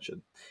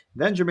extension.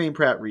 Then Jermaine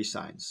Pratt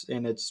re-signs,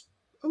 and it's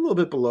a little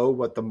bit below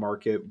what the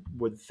market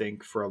would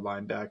think for a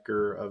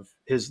linebacker of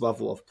his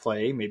level of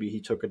play. Maybe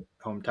he took a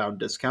hometown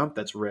discount.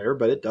 That's rare,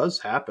 but it does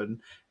happen.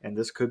 And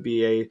this could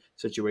be a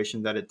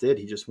situation that it did.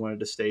 He just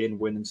wanted to stay and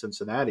win in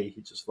Cincinnati.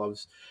 He just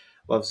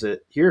loves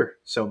it here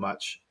so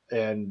much.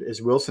 And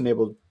is Wilson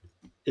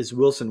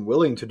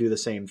willing to do the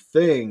same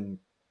thing?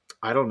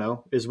 I don't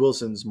know. Is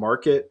Wilson's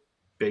market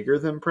bigger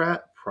than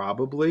Pratt?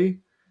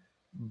 Probably.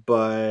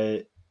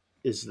 But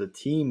is the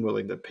team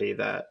willing to pay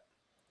that?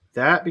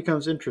 That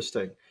becomes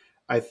interesting.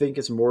 I think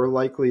it's more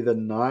likely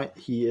than not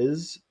he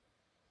is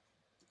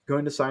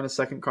going to sign a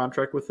second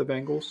contract with the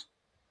Bengals.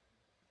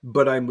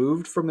 But I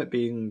moved from it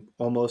being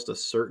almost a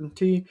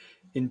certainty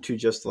into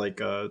just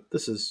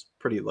this is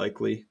pretty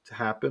likely to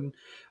happen.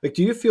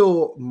 Do you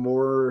feel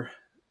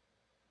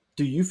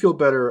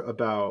better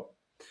about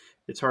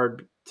it's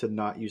hard to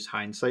not use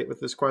hindsight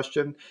with this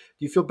question. Do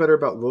you feel better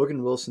about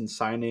Logan Wilson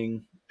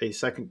signing a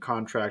second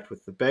contract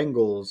with the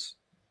Bengals?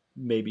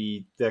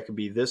 Maybe that could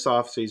be this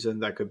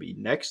offseason, that could be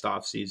next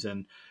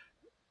offseason,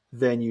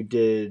 than you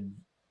did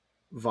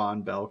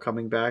Von Bell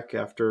coming back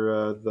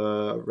after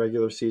the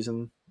regular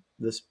season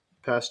this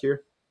past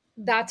year?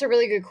 That's a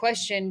really good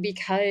question,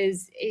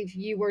 because if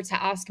you were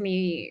to ask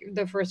me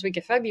the first week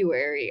of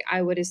February,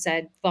 I would have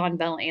said Von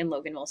Bell and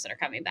Logan Wilson are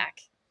coming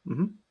back.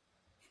 Mm-hmm.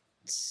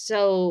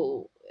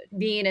 So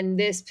being in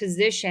this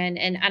position,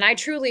 and I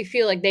truly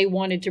feel like they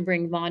wanted to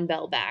bring Von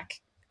Bell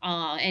back.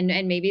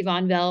 And maybe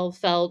Von Bell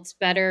felt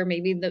better.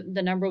 Maybe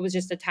the number was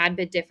just a tad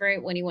bit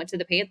different when he went to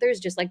the Panthers,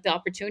 just like the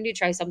opportunity to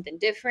try something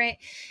different.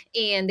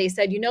 And they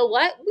said, you know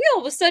what? We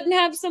all of a sudden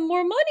have some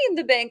more money in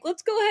the bank.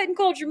 Let's go ahead and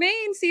call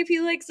Jermaine, see if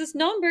he likes this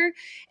number.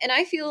 And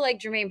I feel like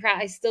Jermaine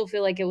Pratt, I still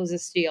feel like it was a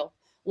steal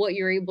what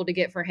you're able to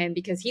get for him,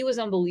 because he was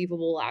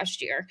unbelievable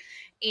last year.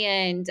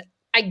 And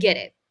I get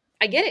it.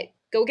 I get it.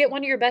 Go get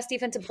one of your best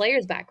defensive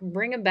players back.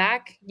 Bring him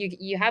back.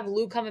 You have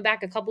Lou coming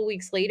back a couple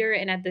weeks later,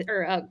 and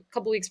a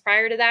couple weeks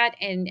prior to that,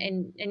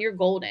 and you're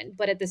golden.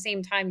 But at the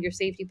same time, your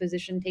safety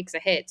position takes a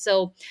hit.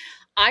 So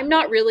I'm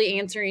not really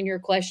answering your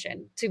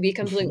question, to be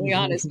completely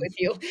honest with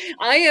you.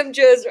 I am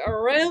just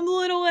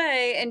rambling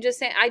away and just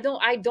saying I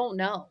don't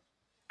know.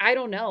 I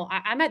don't know.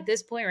 I'm at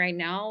this point right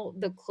now.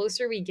 The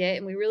closer we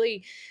get, and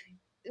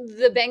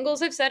the Bengals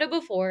have said it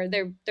before.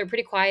 They're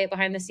pretty quiet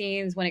behind the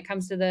scenes when it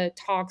comes to the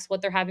talks,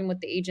 what they're having with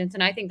the agents,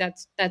 and I think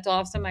that's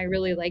awesome. I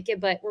really like it,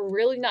 but we're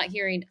really not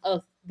hearing a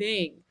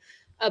thing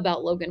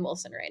about Logan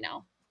Wilson right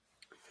now.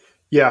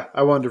 Yeah,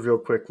 I wanted to real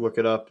quick look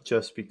it up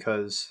just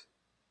because,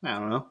 I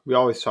don't know. We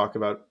always talk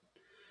about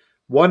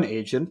one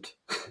agent.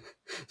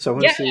 So I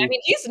want to see. I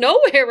mean, he's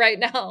nowhere right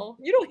now.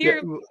 You don't hear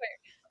him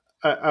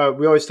anywhere.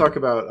 We always talk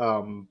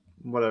about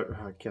whatever,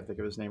 I can't think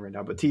of his name right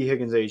now, but T.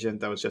 Higgins' agent,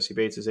 that was Jesse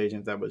Bates'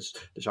 agent, that was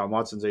Deshaun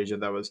Watson's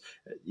agent,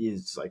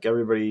 he's like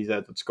everybody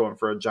that's going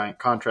for a giant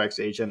contracts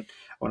agent.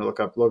 I want to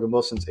look up Logan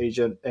Wilson's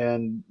agent,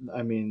 and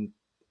I mean,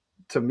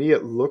 to me,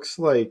 it looks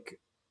like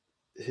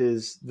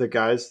the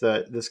guys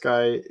that this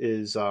guy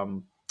is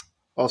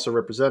also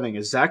representing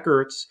is Zach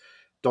Ertz,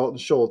 Dalton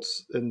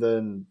Schultz, and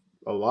then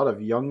a lot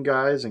of young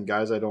guys and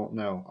guys I don't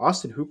know.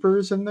 Austin Hooper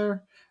is in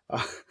there.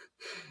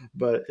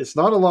 But it's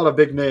not a lot of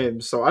big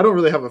names, so I don't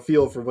really have a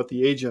feel for what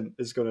the agent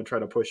is going to try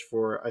to push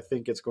for. I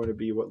think it's going to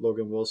be what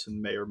Logan Wilson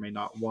may or may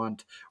not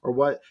want, or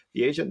what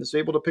the agent is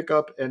able to pick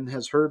up and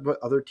has heard what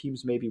other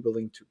teams may be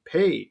willing to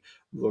pay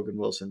Logan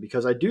Wilson.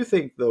 Because I do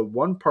think the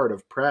one part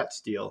of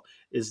Pratt's deal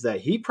is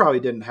that he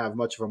probably didn't have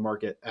much of a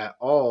market at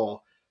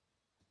all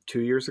 2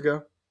 years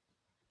ago.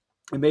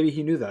 And maybe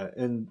he knew that.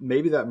 And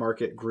maybe that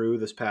market grew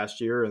this past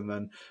year, and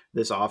then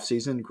this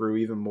offseason grew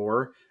even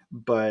more.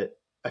 But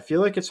I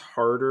feel like it's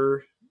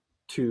harder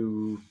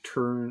to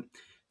turn.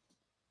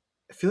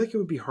 I feel like it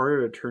would be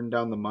harder to turn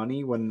down the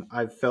money when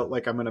I've felt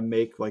like I'm going to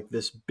make like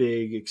this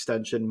big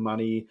extension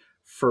money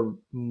for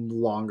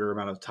longer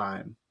amount of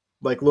time.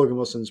 Like Logan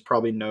Wilson's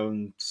probably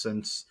known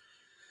since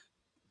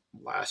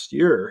last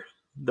year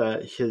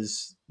that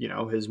his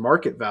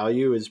market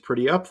value is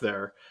pretty up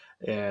there.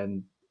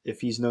 And if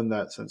he's known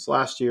that since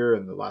last year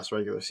and the last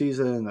regular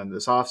season and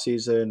this off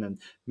season, and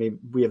maybe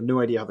we have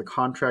no idea how the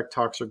contract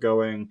talks are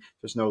going,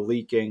 there's no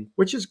leaking,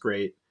 which is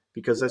great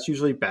because that's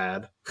usually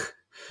bad.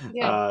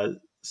 Yeah.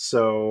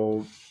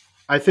 So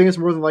I think it's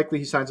more than likely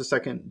he signs a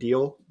second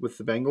deal with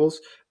the Bengals,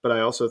 but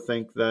I also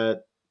think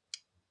that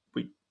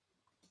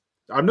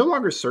I'm no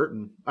longer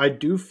certain. I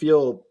do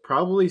feel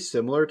probably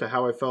similar to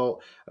how I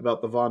felt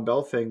about the Von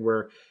Bell thing,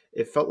 where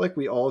it felt like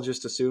we all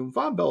just assumed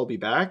Von Bell will be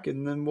back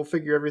and then we'll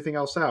figure everything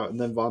else out. And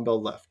then Von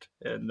Bell left,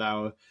 and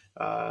now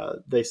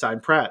they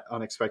signed Pratt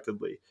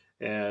unexpectedly.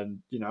 And,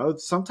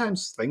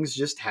 sometimes things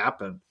just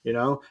happen,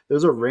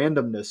 there's a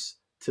randomness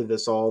to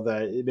this all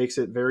that it makes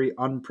it very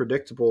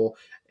unpredictable.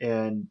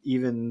 And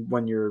even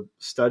when you're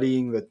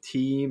studying the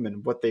team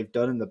and what they've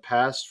done in the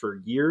past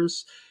for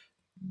years,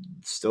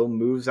 still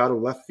moves out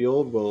of left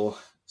field will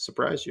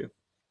surprise you.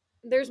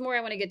 There's more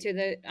I want to get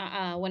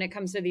to when it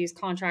comes to these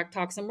contract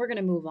talks, and we're going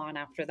to move on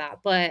after that.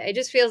 But it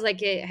just feels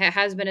like it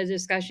has been a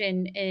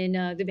discussion in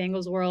the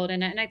Bengals world,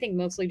 and I think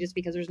mostly just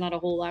because there's not a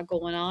whole lot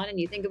going on, and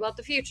you think about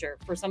the future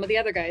for some of the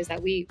other guys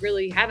that we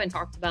really haven't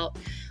talked about.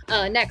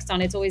 Next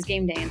on It's Always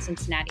Game Day in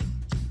Cincinnati.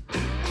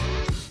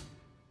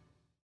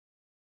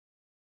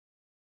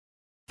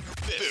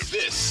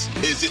 This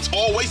is It's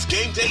Always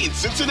Game Day in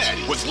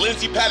Cincinnati with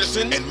Lindsey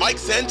Patterson and Mike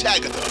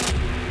Santagatha.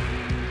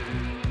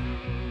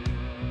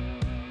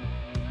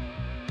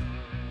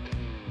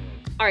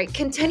 All right,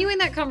 continuing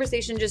that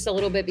conversation just a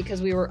little bit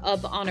because we were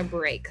up on a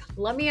break.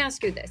 Let me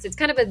ask you this. It's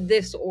kind of a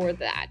this or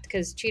that,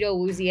 because Cheeto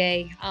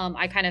Awuzie,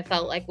 I kind of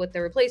felt like with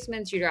the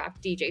replacements, you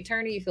draft DJ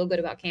Turner, you feel good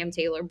about Cam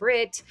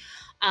Taylor-Britt,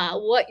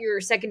 what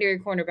your secondary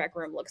cornerback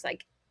room looks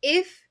like.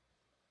 If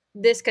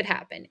this could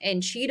happen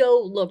and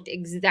Cheeto looked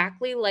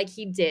exactly like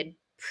he did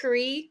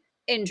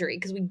pre-injury,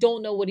 because we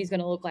don't know what he's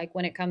going to look like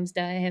when it comes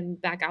to him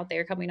back out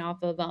there coming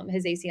off of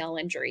his ACL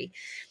injury,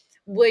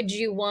 would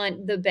you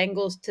want the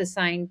Bengals to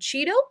sign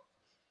Cheeto?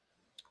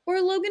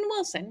 or Logan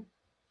Wilson?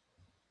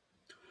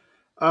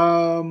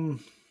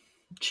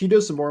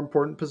 Cheeto's a more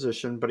important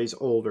position, but he's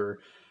older.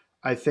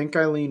 I think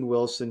I lean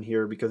Wilson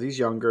here because he's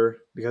younger,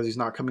 because he's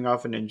not coming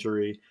off an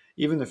injury.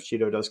 Even if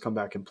Cheeto does come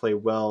back and play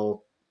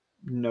well,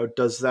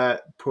 does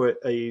that put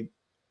a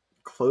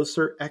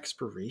closer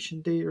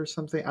expiration date or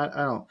something?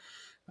 I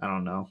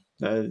don't know.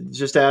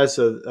 Just as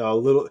a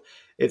little,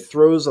 it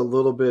throws a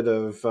little bit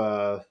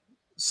of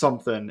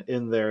something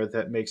in there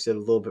that makes it a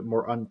little bit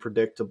more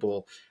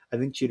unpredictable. I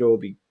think Cheeto will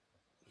be.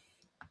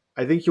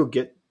 I think he'll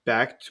get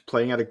back to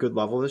playing at a good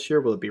level this year.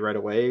 Will it be right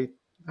away?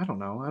 I don't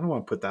know. I don't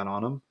want to put that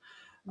on him.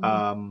 Mm.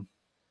 Um,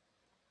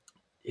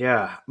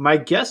 yeah, my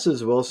guess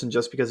is Wilson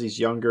just because he's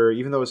younger,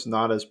 even though it's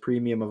not as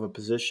premium of a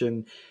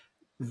position.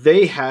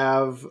 They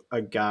have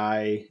a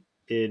guy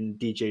in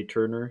DJ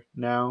Turner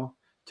now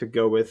to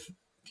go with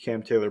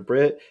Cam Taylor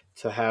Britt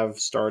to have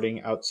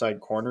starting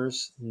outside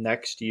corners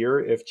next year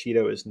if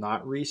Cheeto is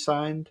not re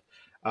signed.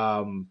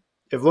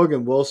 If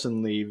Logan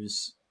Wilson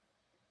leaves,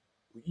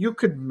 you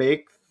could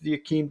make the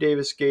Akeem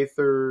Davis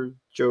Gaither,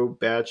 Joe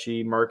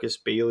Bacci, Marcus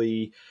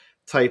Bailey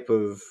type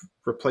of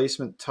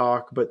replacement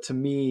talk. But to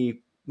me,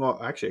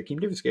 well, actually, Akeem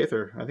Davis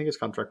Gaither, I think his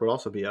contract would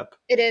also be up.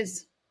 It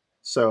is.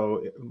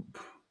 So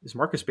is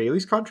Marcus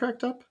Bailey's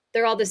contract up?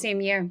 They're all the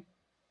same year.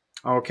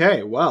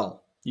 Okay,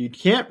 well, you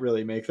can't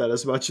really make that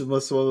as much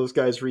unless one of those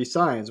guys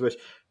resigns, which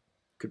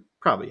could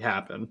probably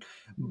happen.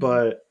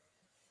 But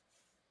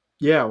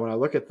yeah, when I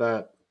look at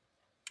that,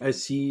 I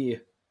see,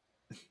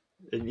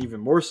 and even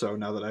more so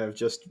now that I have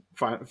just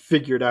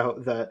figured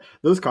out that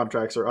those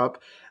contracts are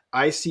up,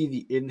 I see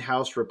the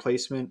in-house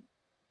replacement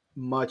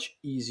much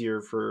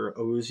easier for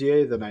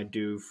Awuzie than I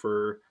do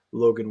for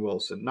Logan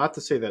Wilson. Not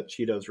to say that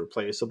Cheeto's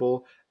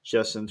replaceable,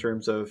 just in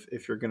terms of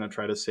if you're going to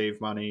try to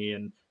save money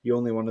and you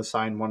only want to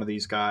sign one of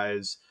these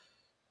guys,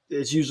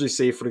 it's usually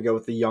safer to go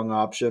with the young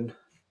option.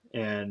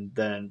 And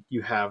then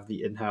you have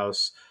the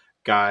in-house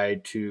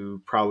guy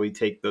to probably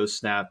take those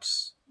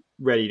snaps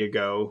ready to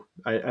go.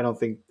 I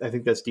think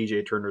that's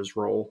DJ Turner's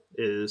role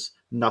is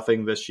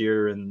nothing this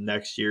year, and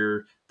next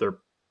year they're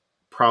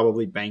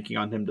probably banking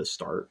on him to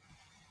start.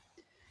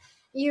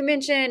 You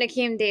mentioned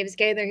Akeem Davis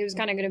Gaither. He was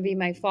kind of going to be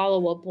my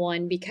follow up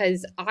one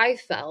because I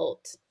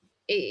felt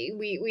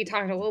we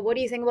talked about, well, what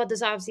do you think about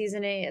this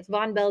offseason? If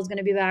Von Bell's going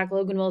to be back,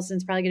 Logan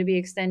Wilson's probably going to be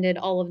extended,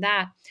 all of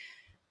that.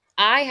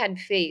 I had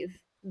faith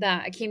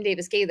that Akeem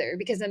Davis Gaither,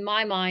 because in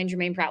my mind,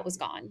 Jermaine Pratt was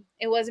gone.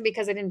 It wasn't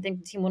because I didn't think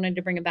the team wanted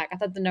to bring him back. I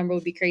thought the number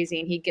would be crazy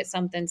and he'd get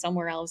something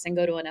somewhere else and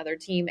go to another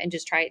team and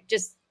just try it.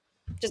 Just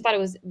thought it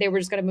was, they were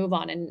just going to move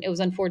on, and it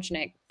was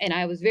unfortunate. And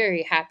I was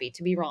very happy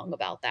to be wrong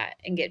about that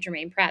and get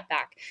Jermaine Pratt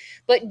back.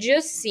 But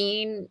just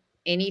seeing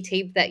any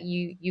tape that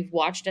you've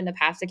watched in the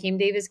past, Akeem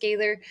Davis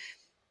Gaither,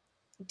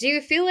 do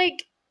you feel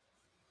like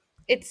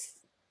it's,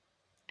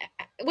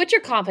 what's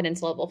your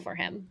confidence level for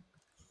him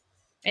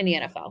in the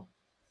NFL?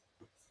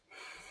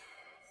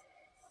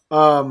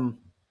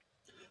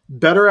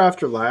 Better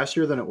after last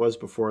year than it was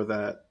before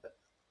that.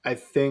 I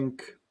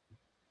think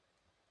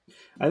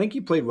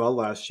he played well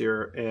last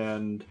year,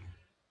 and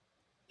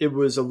it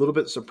was a little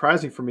bit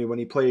surprising for me when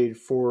he played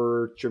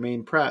for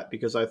Jermaine Pratt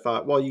because I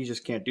thought, well, you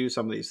just can't do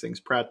some of these things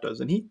Pratt does,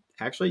 and he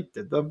actually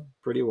did them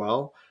pretty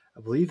well.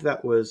 I believe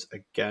that was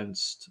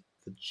against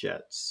the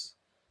Jets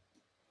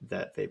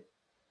that they.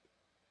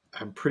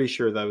 I'm pretty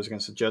sure that was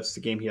against the Jets,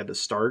 the game he had to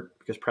start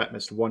because Pratt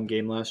missed one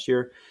game last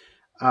year.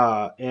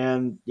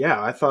 And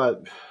yeah, I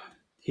thought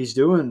he's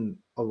doing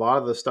a lot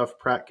of the stuff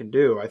Pratt can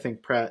do. I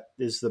think Pratt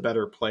is the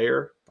better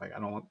player. Like, I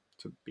don't want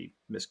to be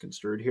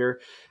misconstrued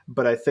here,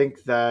 but I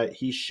think that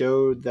he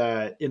showed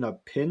that in a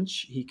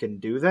pinch, he can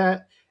do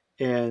that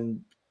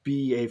and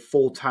be a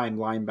full-time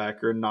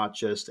linebacker, not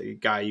just a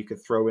guy you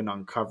could throw in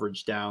on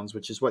coverage downs,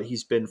 which is what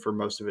he's been for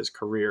most of his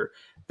career.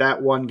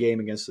 That one game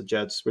against the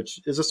Jets,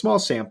 which is a small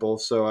sample,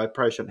 so I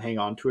probably shouldn't hang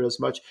on to it as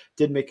much,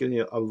 did make me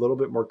a little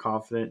bit more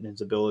confident in his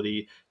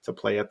ability to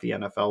play at the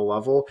NFL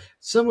level.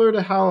 Similar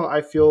to how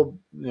I feel,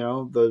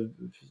 the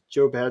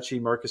Joe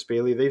Bacci, Marcus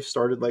Bailey, they've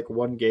started like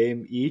one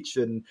game each,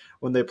 and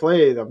when they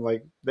play, I'm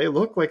like, they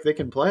look like they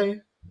can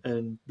play.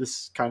 And this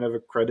is kind of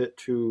a credit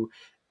to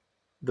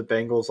the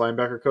Bengals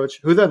linebacker coach,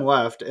 who then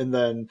left, and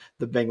then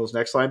the Bengals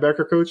next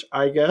linebacker coach,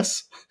 I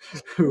guess,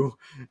 who,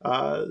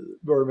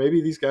 or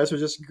maybe these guys are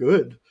just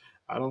good.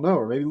 I don't know.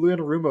 Or maybe Lou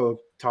Anarumo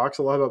talks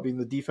a lot about being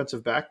the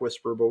defensive back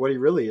whisperer, but what he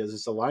really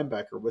is a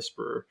linebacker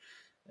whisperer.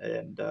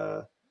 And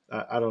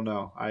I don't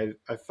know. I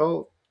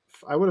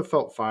would have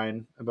felt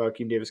fine about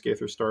Akeem Davis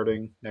Gaither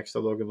starting next to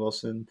Logan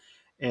Wilson.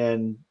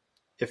 And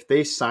if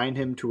they sign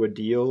him to a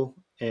deal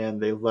and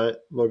they let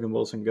Logan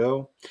Wilson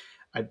go,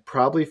 I'd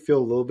probably feel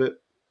a little bit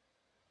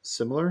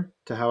similar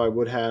to how I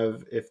would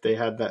have if they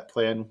had that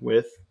plan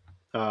with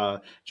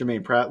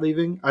Jermaine Pratt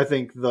leaving. I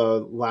think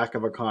the lack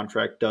of a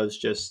contract does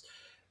just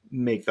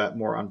make that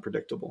more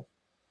unpredictable.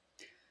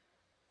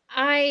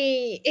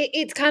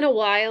 It's kind of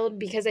wild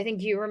because I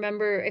think you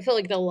remember, I feel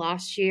like the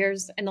lost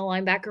years in the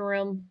linebacker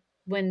room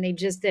when they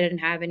just didn't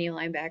have any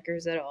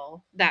linebackers at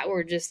all that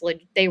were just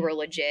they were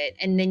legit.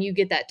 And then you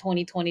get that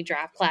 2020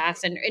 draft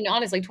class and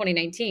honestly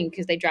 2019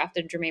 because they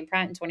drafted Jermaine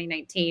Pratt in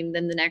 2019.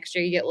 Then the next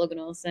year you get Logan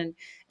Wilson,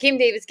 Kim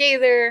Davis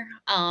Gaither.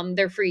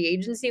 Their free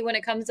agency when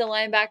it comes to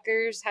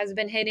linebackers has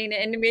been hitting,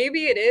 and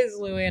maybe it is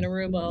Lou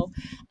Anarumo,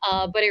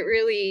 but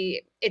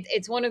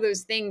it's one of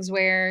those things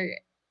where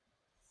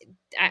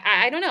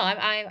I don't know.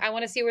 I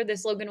want to see where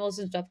this Logan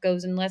Wilson stuff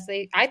goes. Unless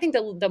I think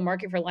the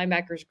market for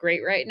linebackers is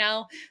great right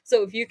now.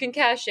 So if you can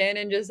cash in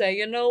and just say,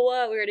 you know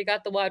what, we already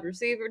got the wide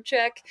receiver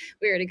check,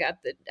 we already got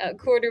the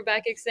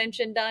quarterback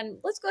extension done.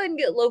 Let's go ahead and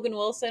get Logan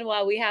Wilson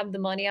while we have the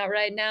money out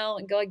right now,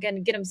 and go again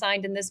and get him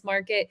signed in this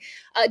market.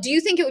 Do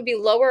you think it would be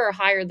lower or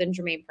higher than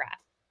Jermaine Pratt?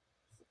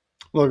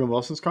 Logan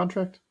Wilson's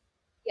contract?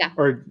 Yeah,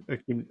 Or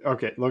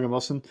okay, Logan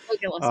Wilson.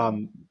 Logan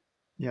Wilson.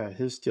 Yeah,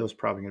 his deal is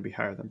probably going to be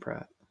higher than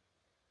Pratt.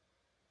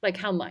 Like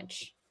how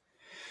much?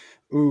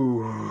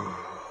 Ooh,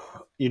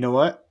 you know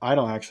what? I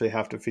don't actually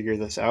have to figure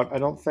this out. I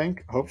don't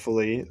think.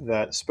 Hopefully,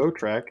 that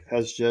Spotrac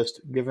has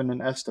just given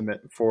an estimate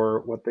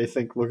for what they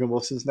think Logan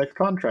Wilson's next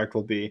contract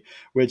will be,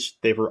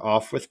 which they were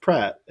off with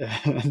Pratt,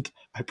 and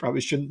I probably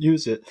shouldn't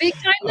use it. Big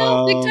time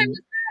though. Big time.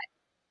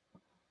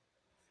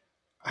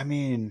 I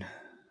mean,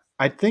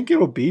 I think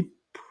it'll be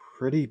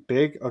pretty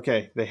big.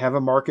 Okay, they have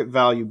a market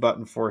value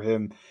button for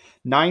him.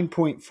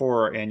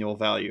 9.4 annual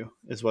value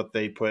is what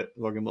they put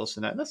Logan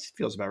Wilson at. That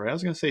feels about right. I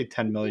was going to say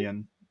 10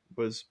 million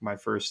was my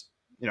first,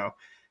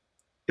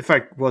 if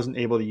I wasn't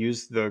able to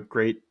use the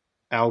great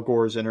Al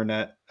Gore's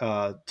internet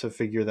to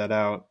figure that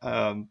out,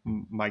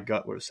 my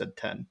gut would have said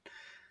 10.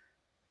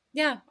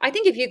 Yeah, I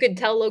think if you could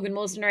tell Logan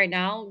Wilson right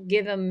now,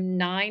 give him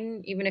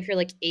 9, even if you're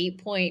like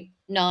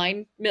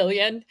 8.9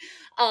 million,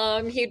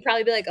 he'd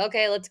probably be like,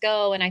 okay, let's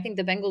go. And I think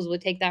the Bengals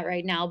would take that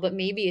right now, but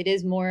maybe it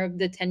is more of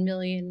the 10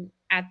 million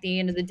at the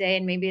end of the day,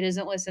 and maybe it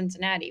isn't with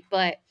Cincinnati.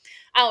 But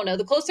I don't know.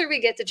 The closer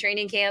we get to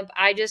training camp,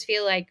 I just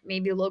feel like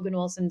maybe Logan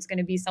Wilson's going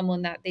to be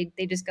someone that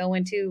they just go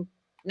into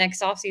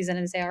next offseason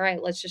and say, all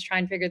right, let's just try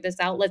and figure this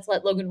out. Let's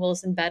let Logan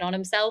Wilson bet on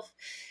himself,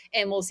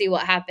 and we'll see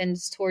what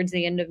happens towards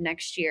the end of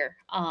next year.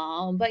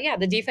 But yeah,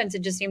 the defense,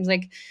 it just seems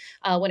like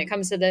when it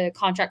comes to the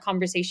contract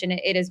conversation,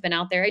 it has been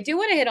out there. I do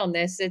want to hit on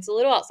this. It's a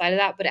little outside of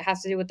that, but it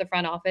has to do with the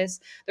front office.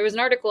 There was an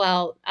article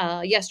out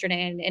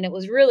yesterday, and it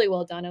was really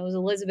well done. It was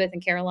Elizabeth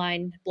and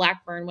Caroline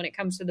Blackburn when it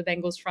comes to the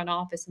Bengals front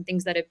office and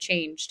things that have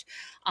changed.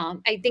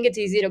 I think it's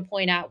easy to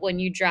point out when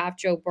you draft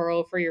Joe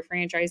Burrow for your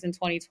franchise in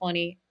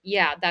 2020.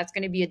 Yeah, that's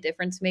going to be a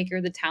difference maker.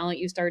 The talent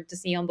you start to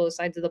see on both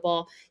sides of the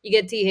ball. You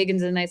get T.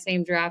 Higgins in that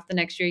same draft. The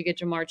next year you get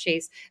Jamar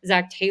Chase.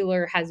 Zach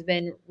Taylor has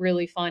been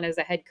really fun as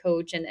a head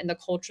coach, and the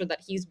culture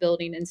that he's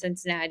building in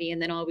Cincinnati, and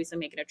then obviously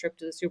making a trip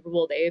to the Super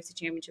Bowl, the AFC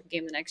Championship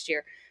game the next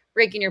year,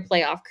 breaking your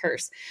playoff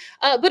curse.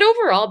 But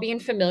overall, being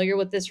familiar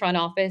with this front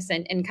office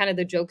and kind of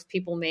the jokes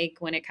people make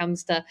when it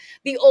comes to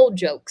the old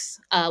jokes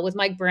with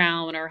Mike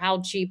Brown or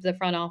how cheap the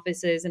front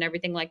office is and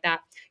everything like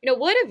that.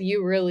 What have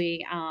you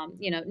really,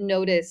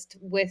 noticed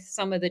with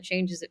some of the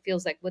changes? It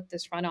feels like with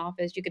this front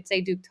office, you could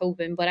say Duke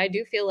Tobin, but I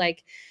do feel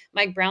like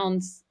Mike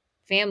Brown's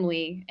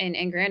family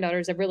and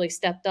granddaughters have really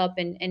stepped up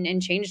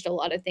and changed a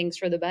lot of things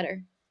for the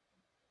better.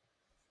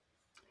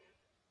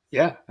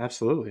 Yeah,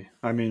 absolutely.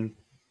 I mean,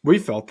 we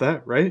felt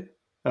that, right?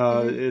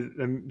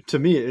 To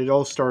me, it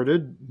all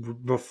started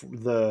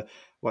before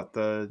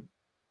the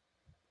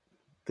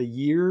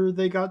year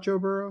they got Joe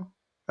Burrow.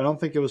 I don't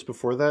think it was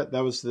before that.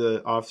 That was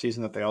the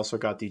offseason that they also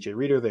got DJ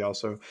Reader. They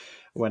also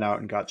went out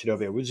and got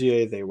Chidobe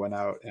Awuzie. They went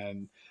out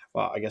and,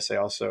 I guess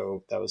that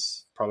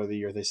was probably the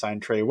year they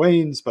signed Trey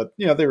Waynes, but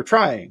they were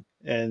trying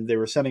and they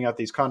were sending out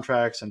these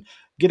contracts and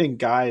getting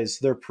guys.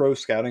 Their pro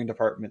scouting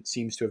department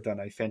seems to have done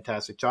a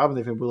fantastic job, and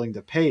they've been willing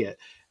to pay it.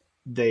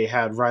 They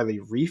had Riley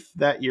Reif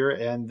that year,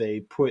 and they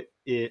put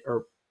it,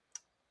 or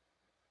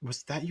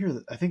was that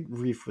year? I think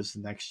Reif was the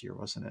next year,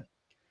 wasn't it?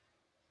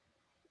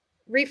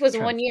 Reif was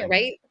 1 year,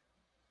 right?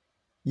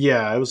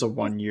 Yeah, it was a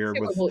 1 year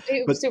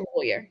Super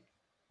Bowl year.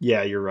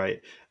 Yeah, you're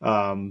right.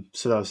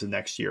 So that was the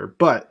next year.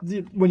 But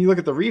when you look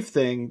at the Reef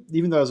thing,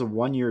 even though it was a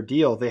 1 year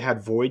deal, they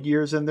had void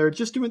years in there,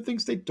 just doing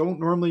things they don't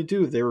normally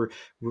do. They were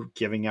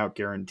giving out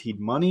guaranteed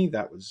money.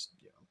 That was,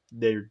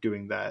 they're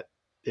doing that.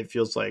 It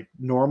feels like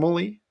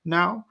normally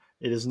now.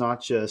 It is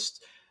not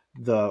just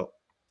the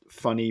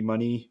funny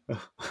money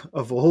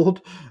of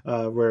old,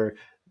 where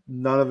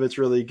none of it's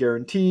really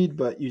guaranteed,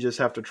 but you just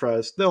have to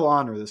trust they'll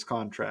honor this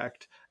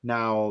contract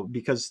now,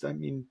 because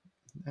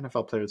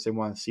NFL players, they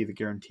want to see the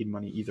guaranteed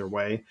money either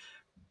way.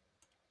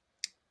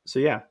 So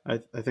yeah, I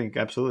think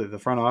absolutely the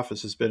front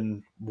office has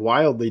been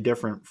wildly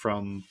different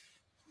from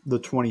the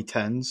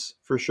 2010s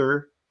for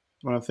sure.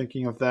 When I'm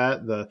thinking of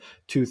that, the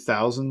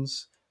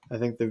 2000s, I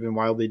think they've been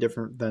wildly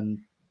different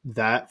than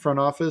that front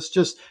office.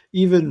 Just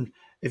even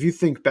if you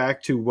think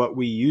back to what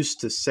we used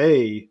to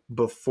say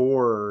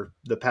before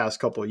the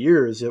past couple of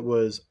years, it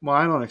was, well,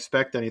 I don't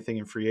expect anything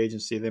in free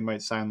agency. They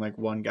might sign like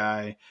one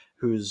guy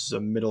who's a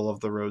middle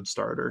of the road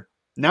starter.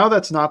 Now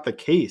that's not the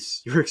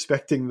case. You're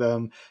expecting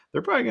them.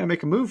 They're probably going to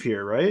make a move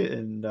here, right?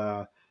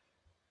 And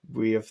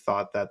we have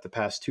thought that the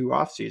past two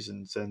off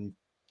seasons, and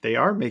they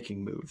are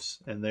making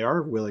moves and they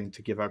are willing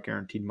to give out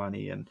guaranteed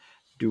money and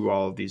do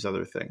all of these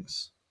other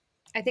things.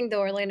 I think the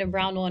Orlando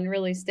Brown one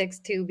really sticks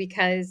too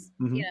because,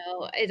 Hmm.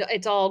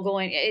 it's all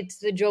it's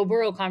the Joe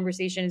Burrow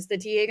conversation, it's the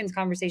T. Higgins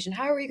conversation.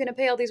 How are you going to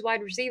pay all these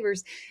wide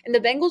receivers? And the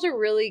Bengals are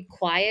really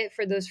quiet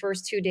for those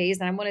first 2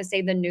 days. And I want to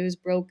say the news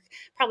broke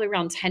probably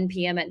around 10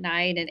 p.m. at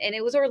night. And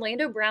it was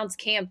Orlando Brown's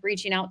camp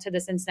reaching out to the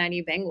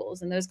Cincinnati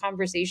Bengals. And those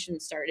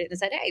conversations started and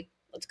said, hey,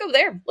 let's go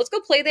there. Let's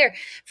go play there.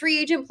 Free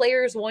agent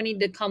players wanting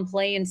to come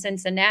play in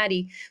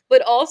Cincinnati,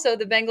 but also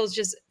the Bengals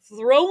just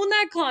throwing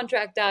that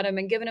contract at him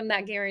and giving him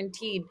that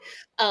guaranteed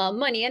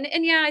money.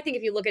 And yeah, I think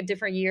if you look at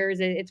different years,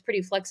 it's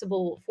pretty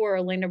flexible for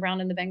Orlando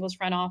Brown and the Bengals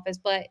front office.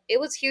 But it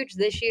was huge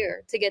this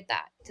year to get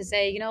that, to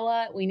say, you know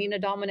what, we need a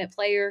dominant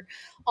player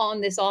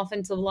on this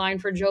offensive line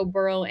for Joe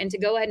Burrow, and to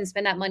go ahead and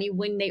spend that money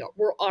when they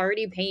were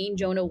already paying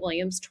Jonah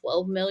Williams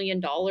 $12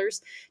 million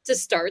to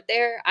start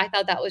there. I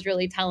thought that was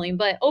really telling.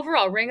 But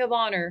overall, Ring of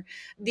Honor,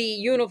 the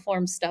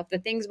uniform stuff, the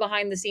things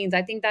behind the scenes,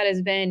 I think that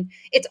has been,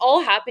 it's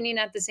all happening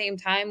at the same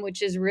time,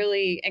 which is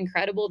really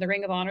incredible. The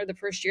Ring of Honor, the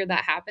first year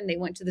that happened, they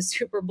went to the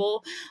Super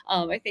Bowl.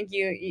 I think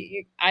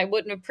I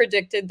wouldn't have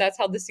predicted that's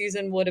how the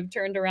season would have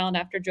turned around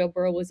after Joe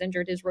Burrow was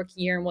injured his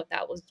rookie year and what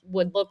that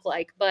would look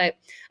like. But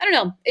I don't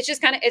know. It's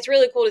just it's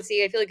really cool to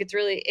see. I feel like it's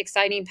really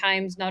exciting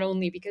times, not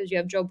only because you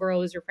have Joe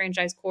Burrow as your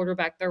franchise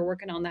quarterback, they're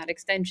working on that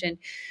extension,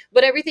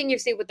 but everything you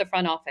see with the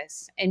front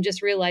office and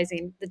just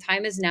realizing the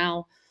time is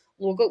now.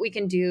 Look what we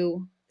can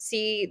do.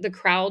 See the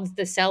crowds,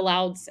 the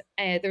sellouts.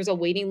 There's a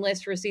waiting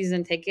list for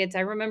season tickets.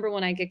 I remember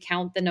when I could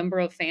count the number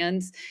of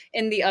fans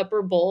in the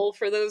upper bowl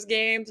for those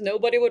games,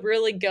 nobody would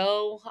really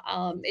go.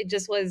 It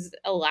just was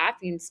a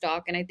laughing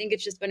stock. And I think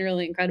it's just been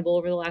really incredible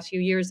over the last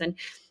few years. And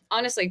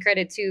honestly,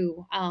 credit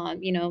to,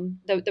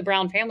 the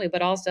Brown family,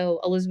 but also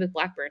Elizabeth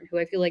Blackburn, who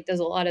I feel like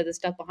does a lot of the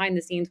stuff behind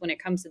the scenes when it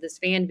comes to this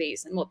fan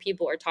base and what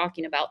people are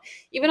talking about.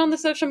 Even on the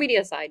social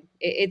media side,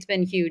 it's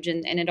been huge.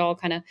 And it all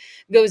kind of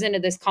goes into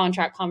this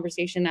contract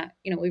conversation that,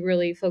 we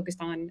really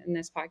focused on in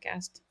this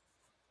podcast.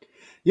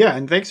 Yeah,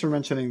 and thanks for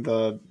mentioning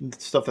the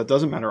stuff that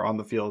doesn't matter on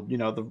the field.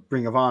 The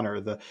Ring of Honor,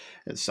 the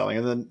selling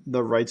of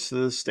the rights to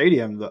the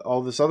stadium,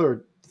 all these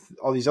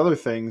other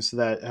things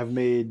that have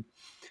made,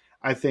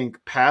 I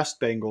think, past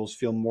Bengals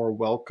feel more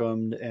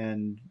welcomed,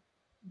 and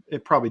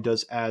it probably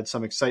does add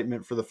some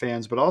excitement for the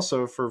fans, but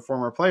also for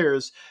former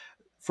players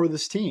for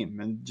this team,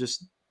 and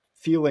just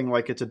feeling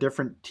like it's a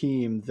different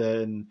team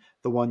than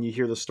the one you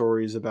hear the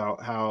stories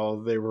about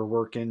how they were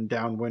working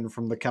downwind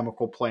from the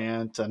chemical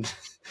plant and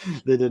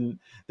they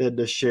had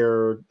to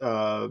share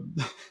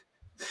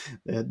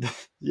and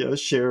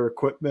share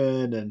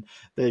equipment, and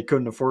they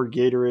couldn't afford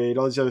Gatorade,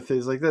 all these other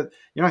things like that.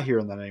 You're not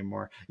hearing that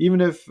anymore.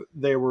 Even if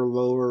they were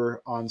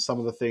lower on some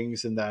of the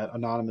things in that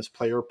anonymous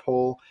player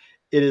poll,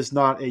 it is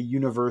not a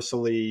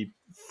universally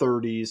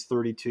 30s,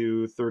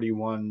 32,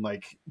 31.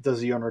 Like, does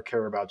the owner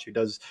care about you?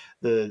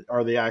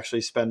 Are they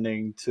actually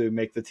spending to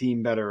make the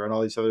team better and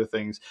all these other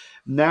things?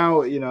 Now,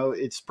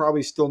 it's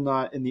probably still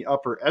not in the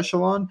upper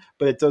echelon,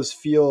 but it does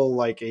feel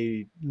like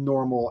a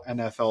normal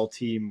NFL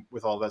team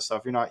with all that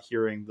stuff. You're not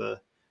hearing the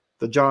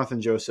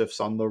Jonathan Josephs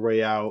on the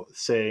way out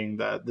saying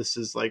that this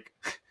is like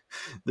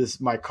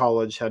my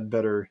college had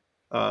better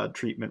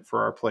treatment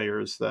for our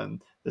players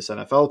than this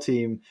NFL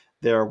team.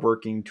 They are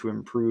working to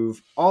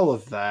improve all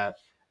of that.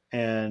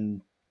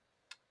 And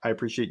I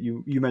appreciate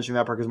you mentioning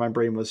that part, because my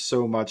brain was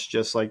so much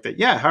just like that.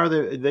 Yeah, how are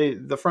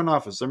the front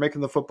office? They're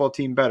making the football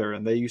team better,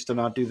 and they used to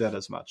not do that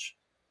as much.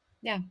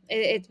 Yeah,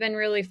 it's been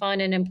really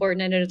fun and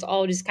important, and it's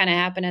all just kind of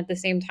happened at the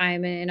same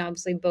time, and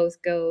obviously both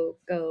go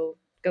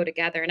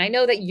together. And I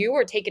know that you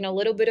were taking a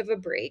little bit of a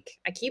break.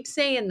 I keep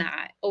saying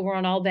that over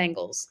on All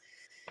Bengals.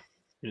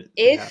 It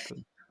If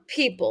happened.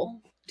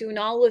 people do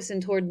not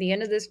listen toward the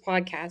end of this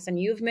podcast, and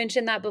you've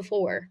mentioned that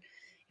before,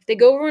 if they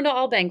go over into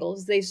All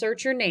Bengals, they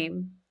search your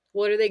name,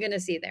 what are they going to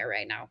see there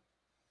right now?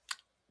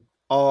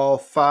 All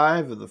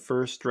 5 of the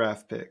first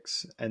draft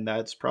picks, and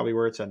that's probably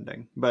where it's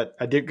ending. But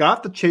I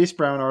got the Chase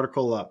Brown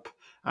article up.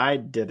 I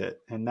did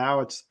it, and now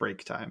it's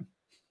break time.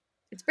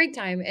 It's break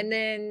time, and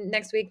then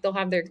next week they'll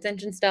have their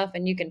extension stuff,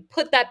 and you can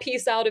put that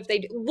piece out if they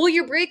do. Will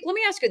your break? Let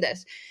me ask you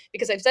this,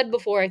 because I've said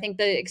before, I think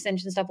the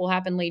extension stuff will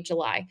happen late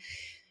July.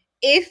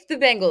 If the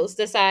Bengals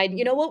decide,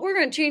 you know what, we're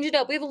going to change it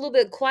up, we have a little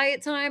bit of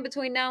quiet time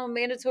between now and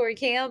mandatory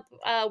camp,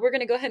 we're going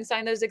to go ahead and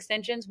sign those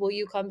extensions, will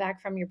you come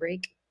back from your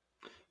break?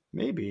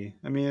 Maybe.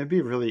 I mean, it'd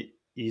be really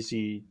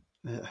easy.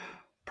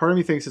 Part of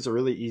me thinks it's a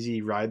really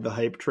easy ride the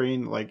hype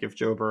train. Like, if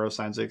Joe Burrow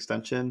signs the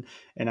extension,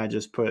 and I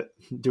just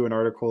do an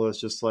article that's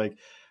just like,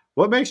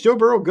 what makes Joe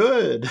Burrow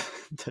good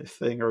type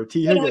thing, or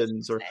T.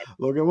 Higgins or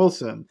Logan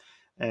Wilson.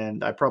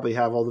 And I probably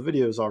have all the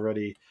videos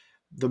already.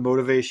 The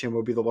motivation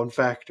will be the one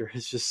factor.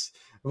 It's just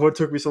what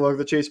took me so long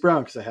to Chase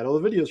Brown, because I had all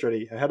the videos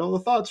ready. I had all the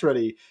thoughts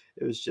ready.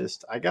 It was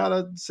just, I got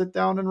to sit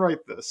down and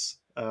write this.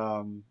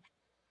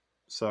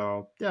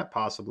 So yeah,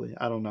 possibly.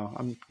 I don't know.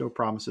 I'm no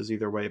promises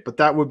either way, but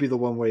that would be the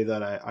one way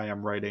that I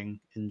am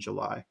writing in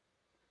July.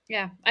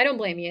 Yeah, I don't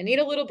blame you. Need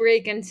a little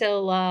break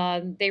until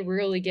they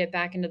really get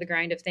back into the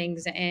grind of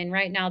things. And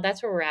right now,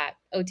 that's where we're at.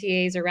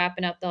 OTAs are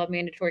wrapping up. They'll have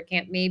mandatory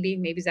camp.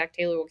 Maybe Zach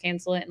Taylor will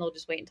cancel it, and they'll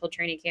just wait until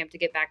training camp to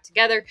get back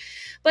together.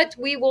 But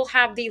we will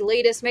have the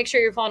latest. Make sure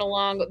you're following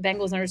along.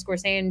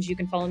 Bengals_Sands. You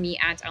can follow me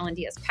at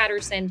LNDS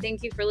Patterson.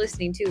 Thank you for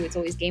listening to It's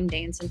Always Game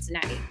Day in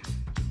Cincinnati.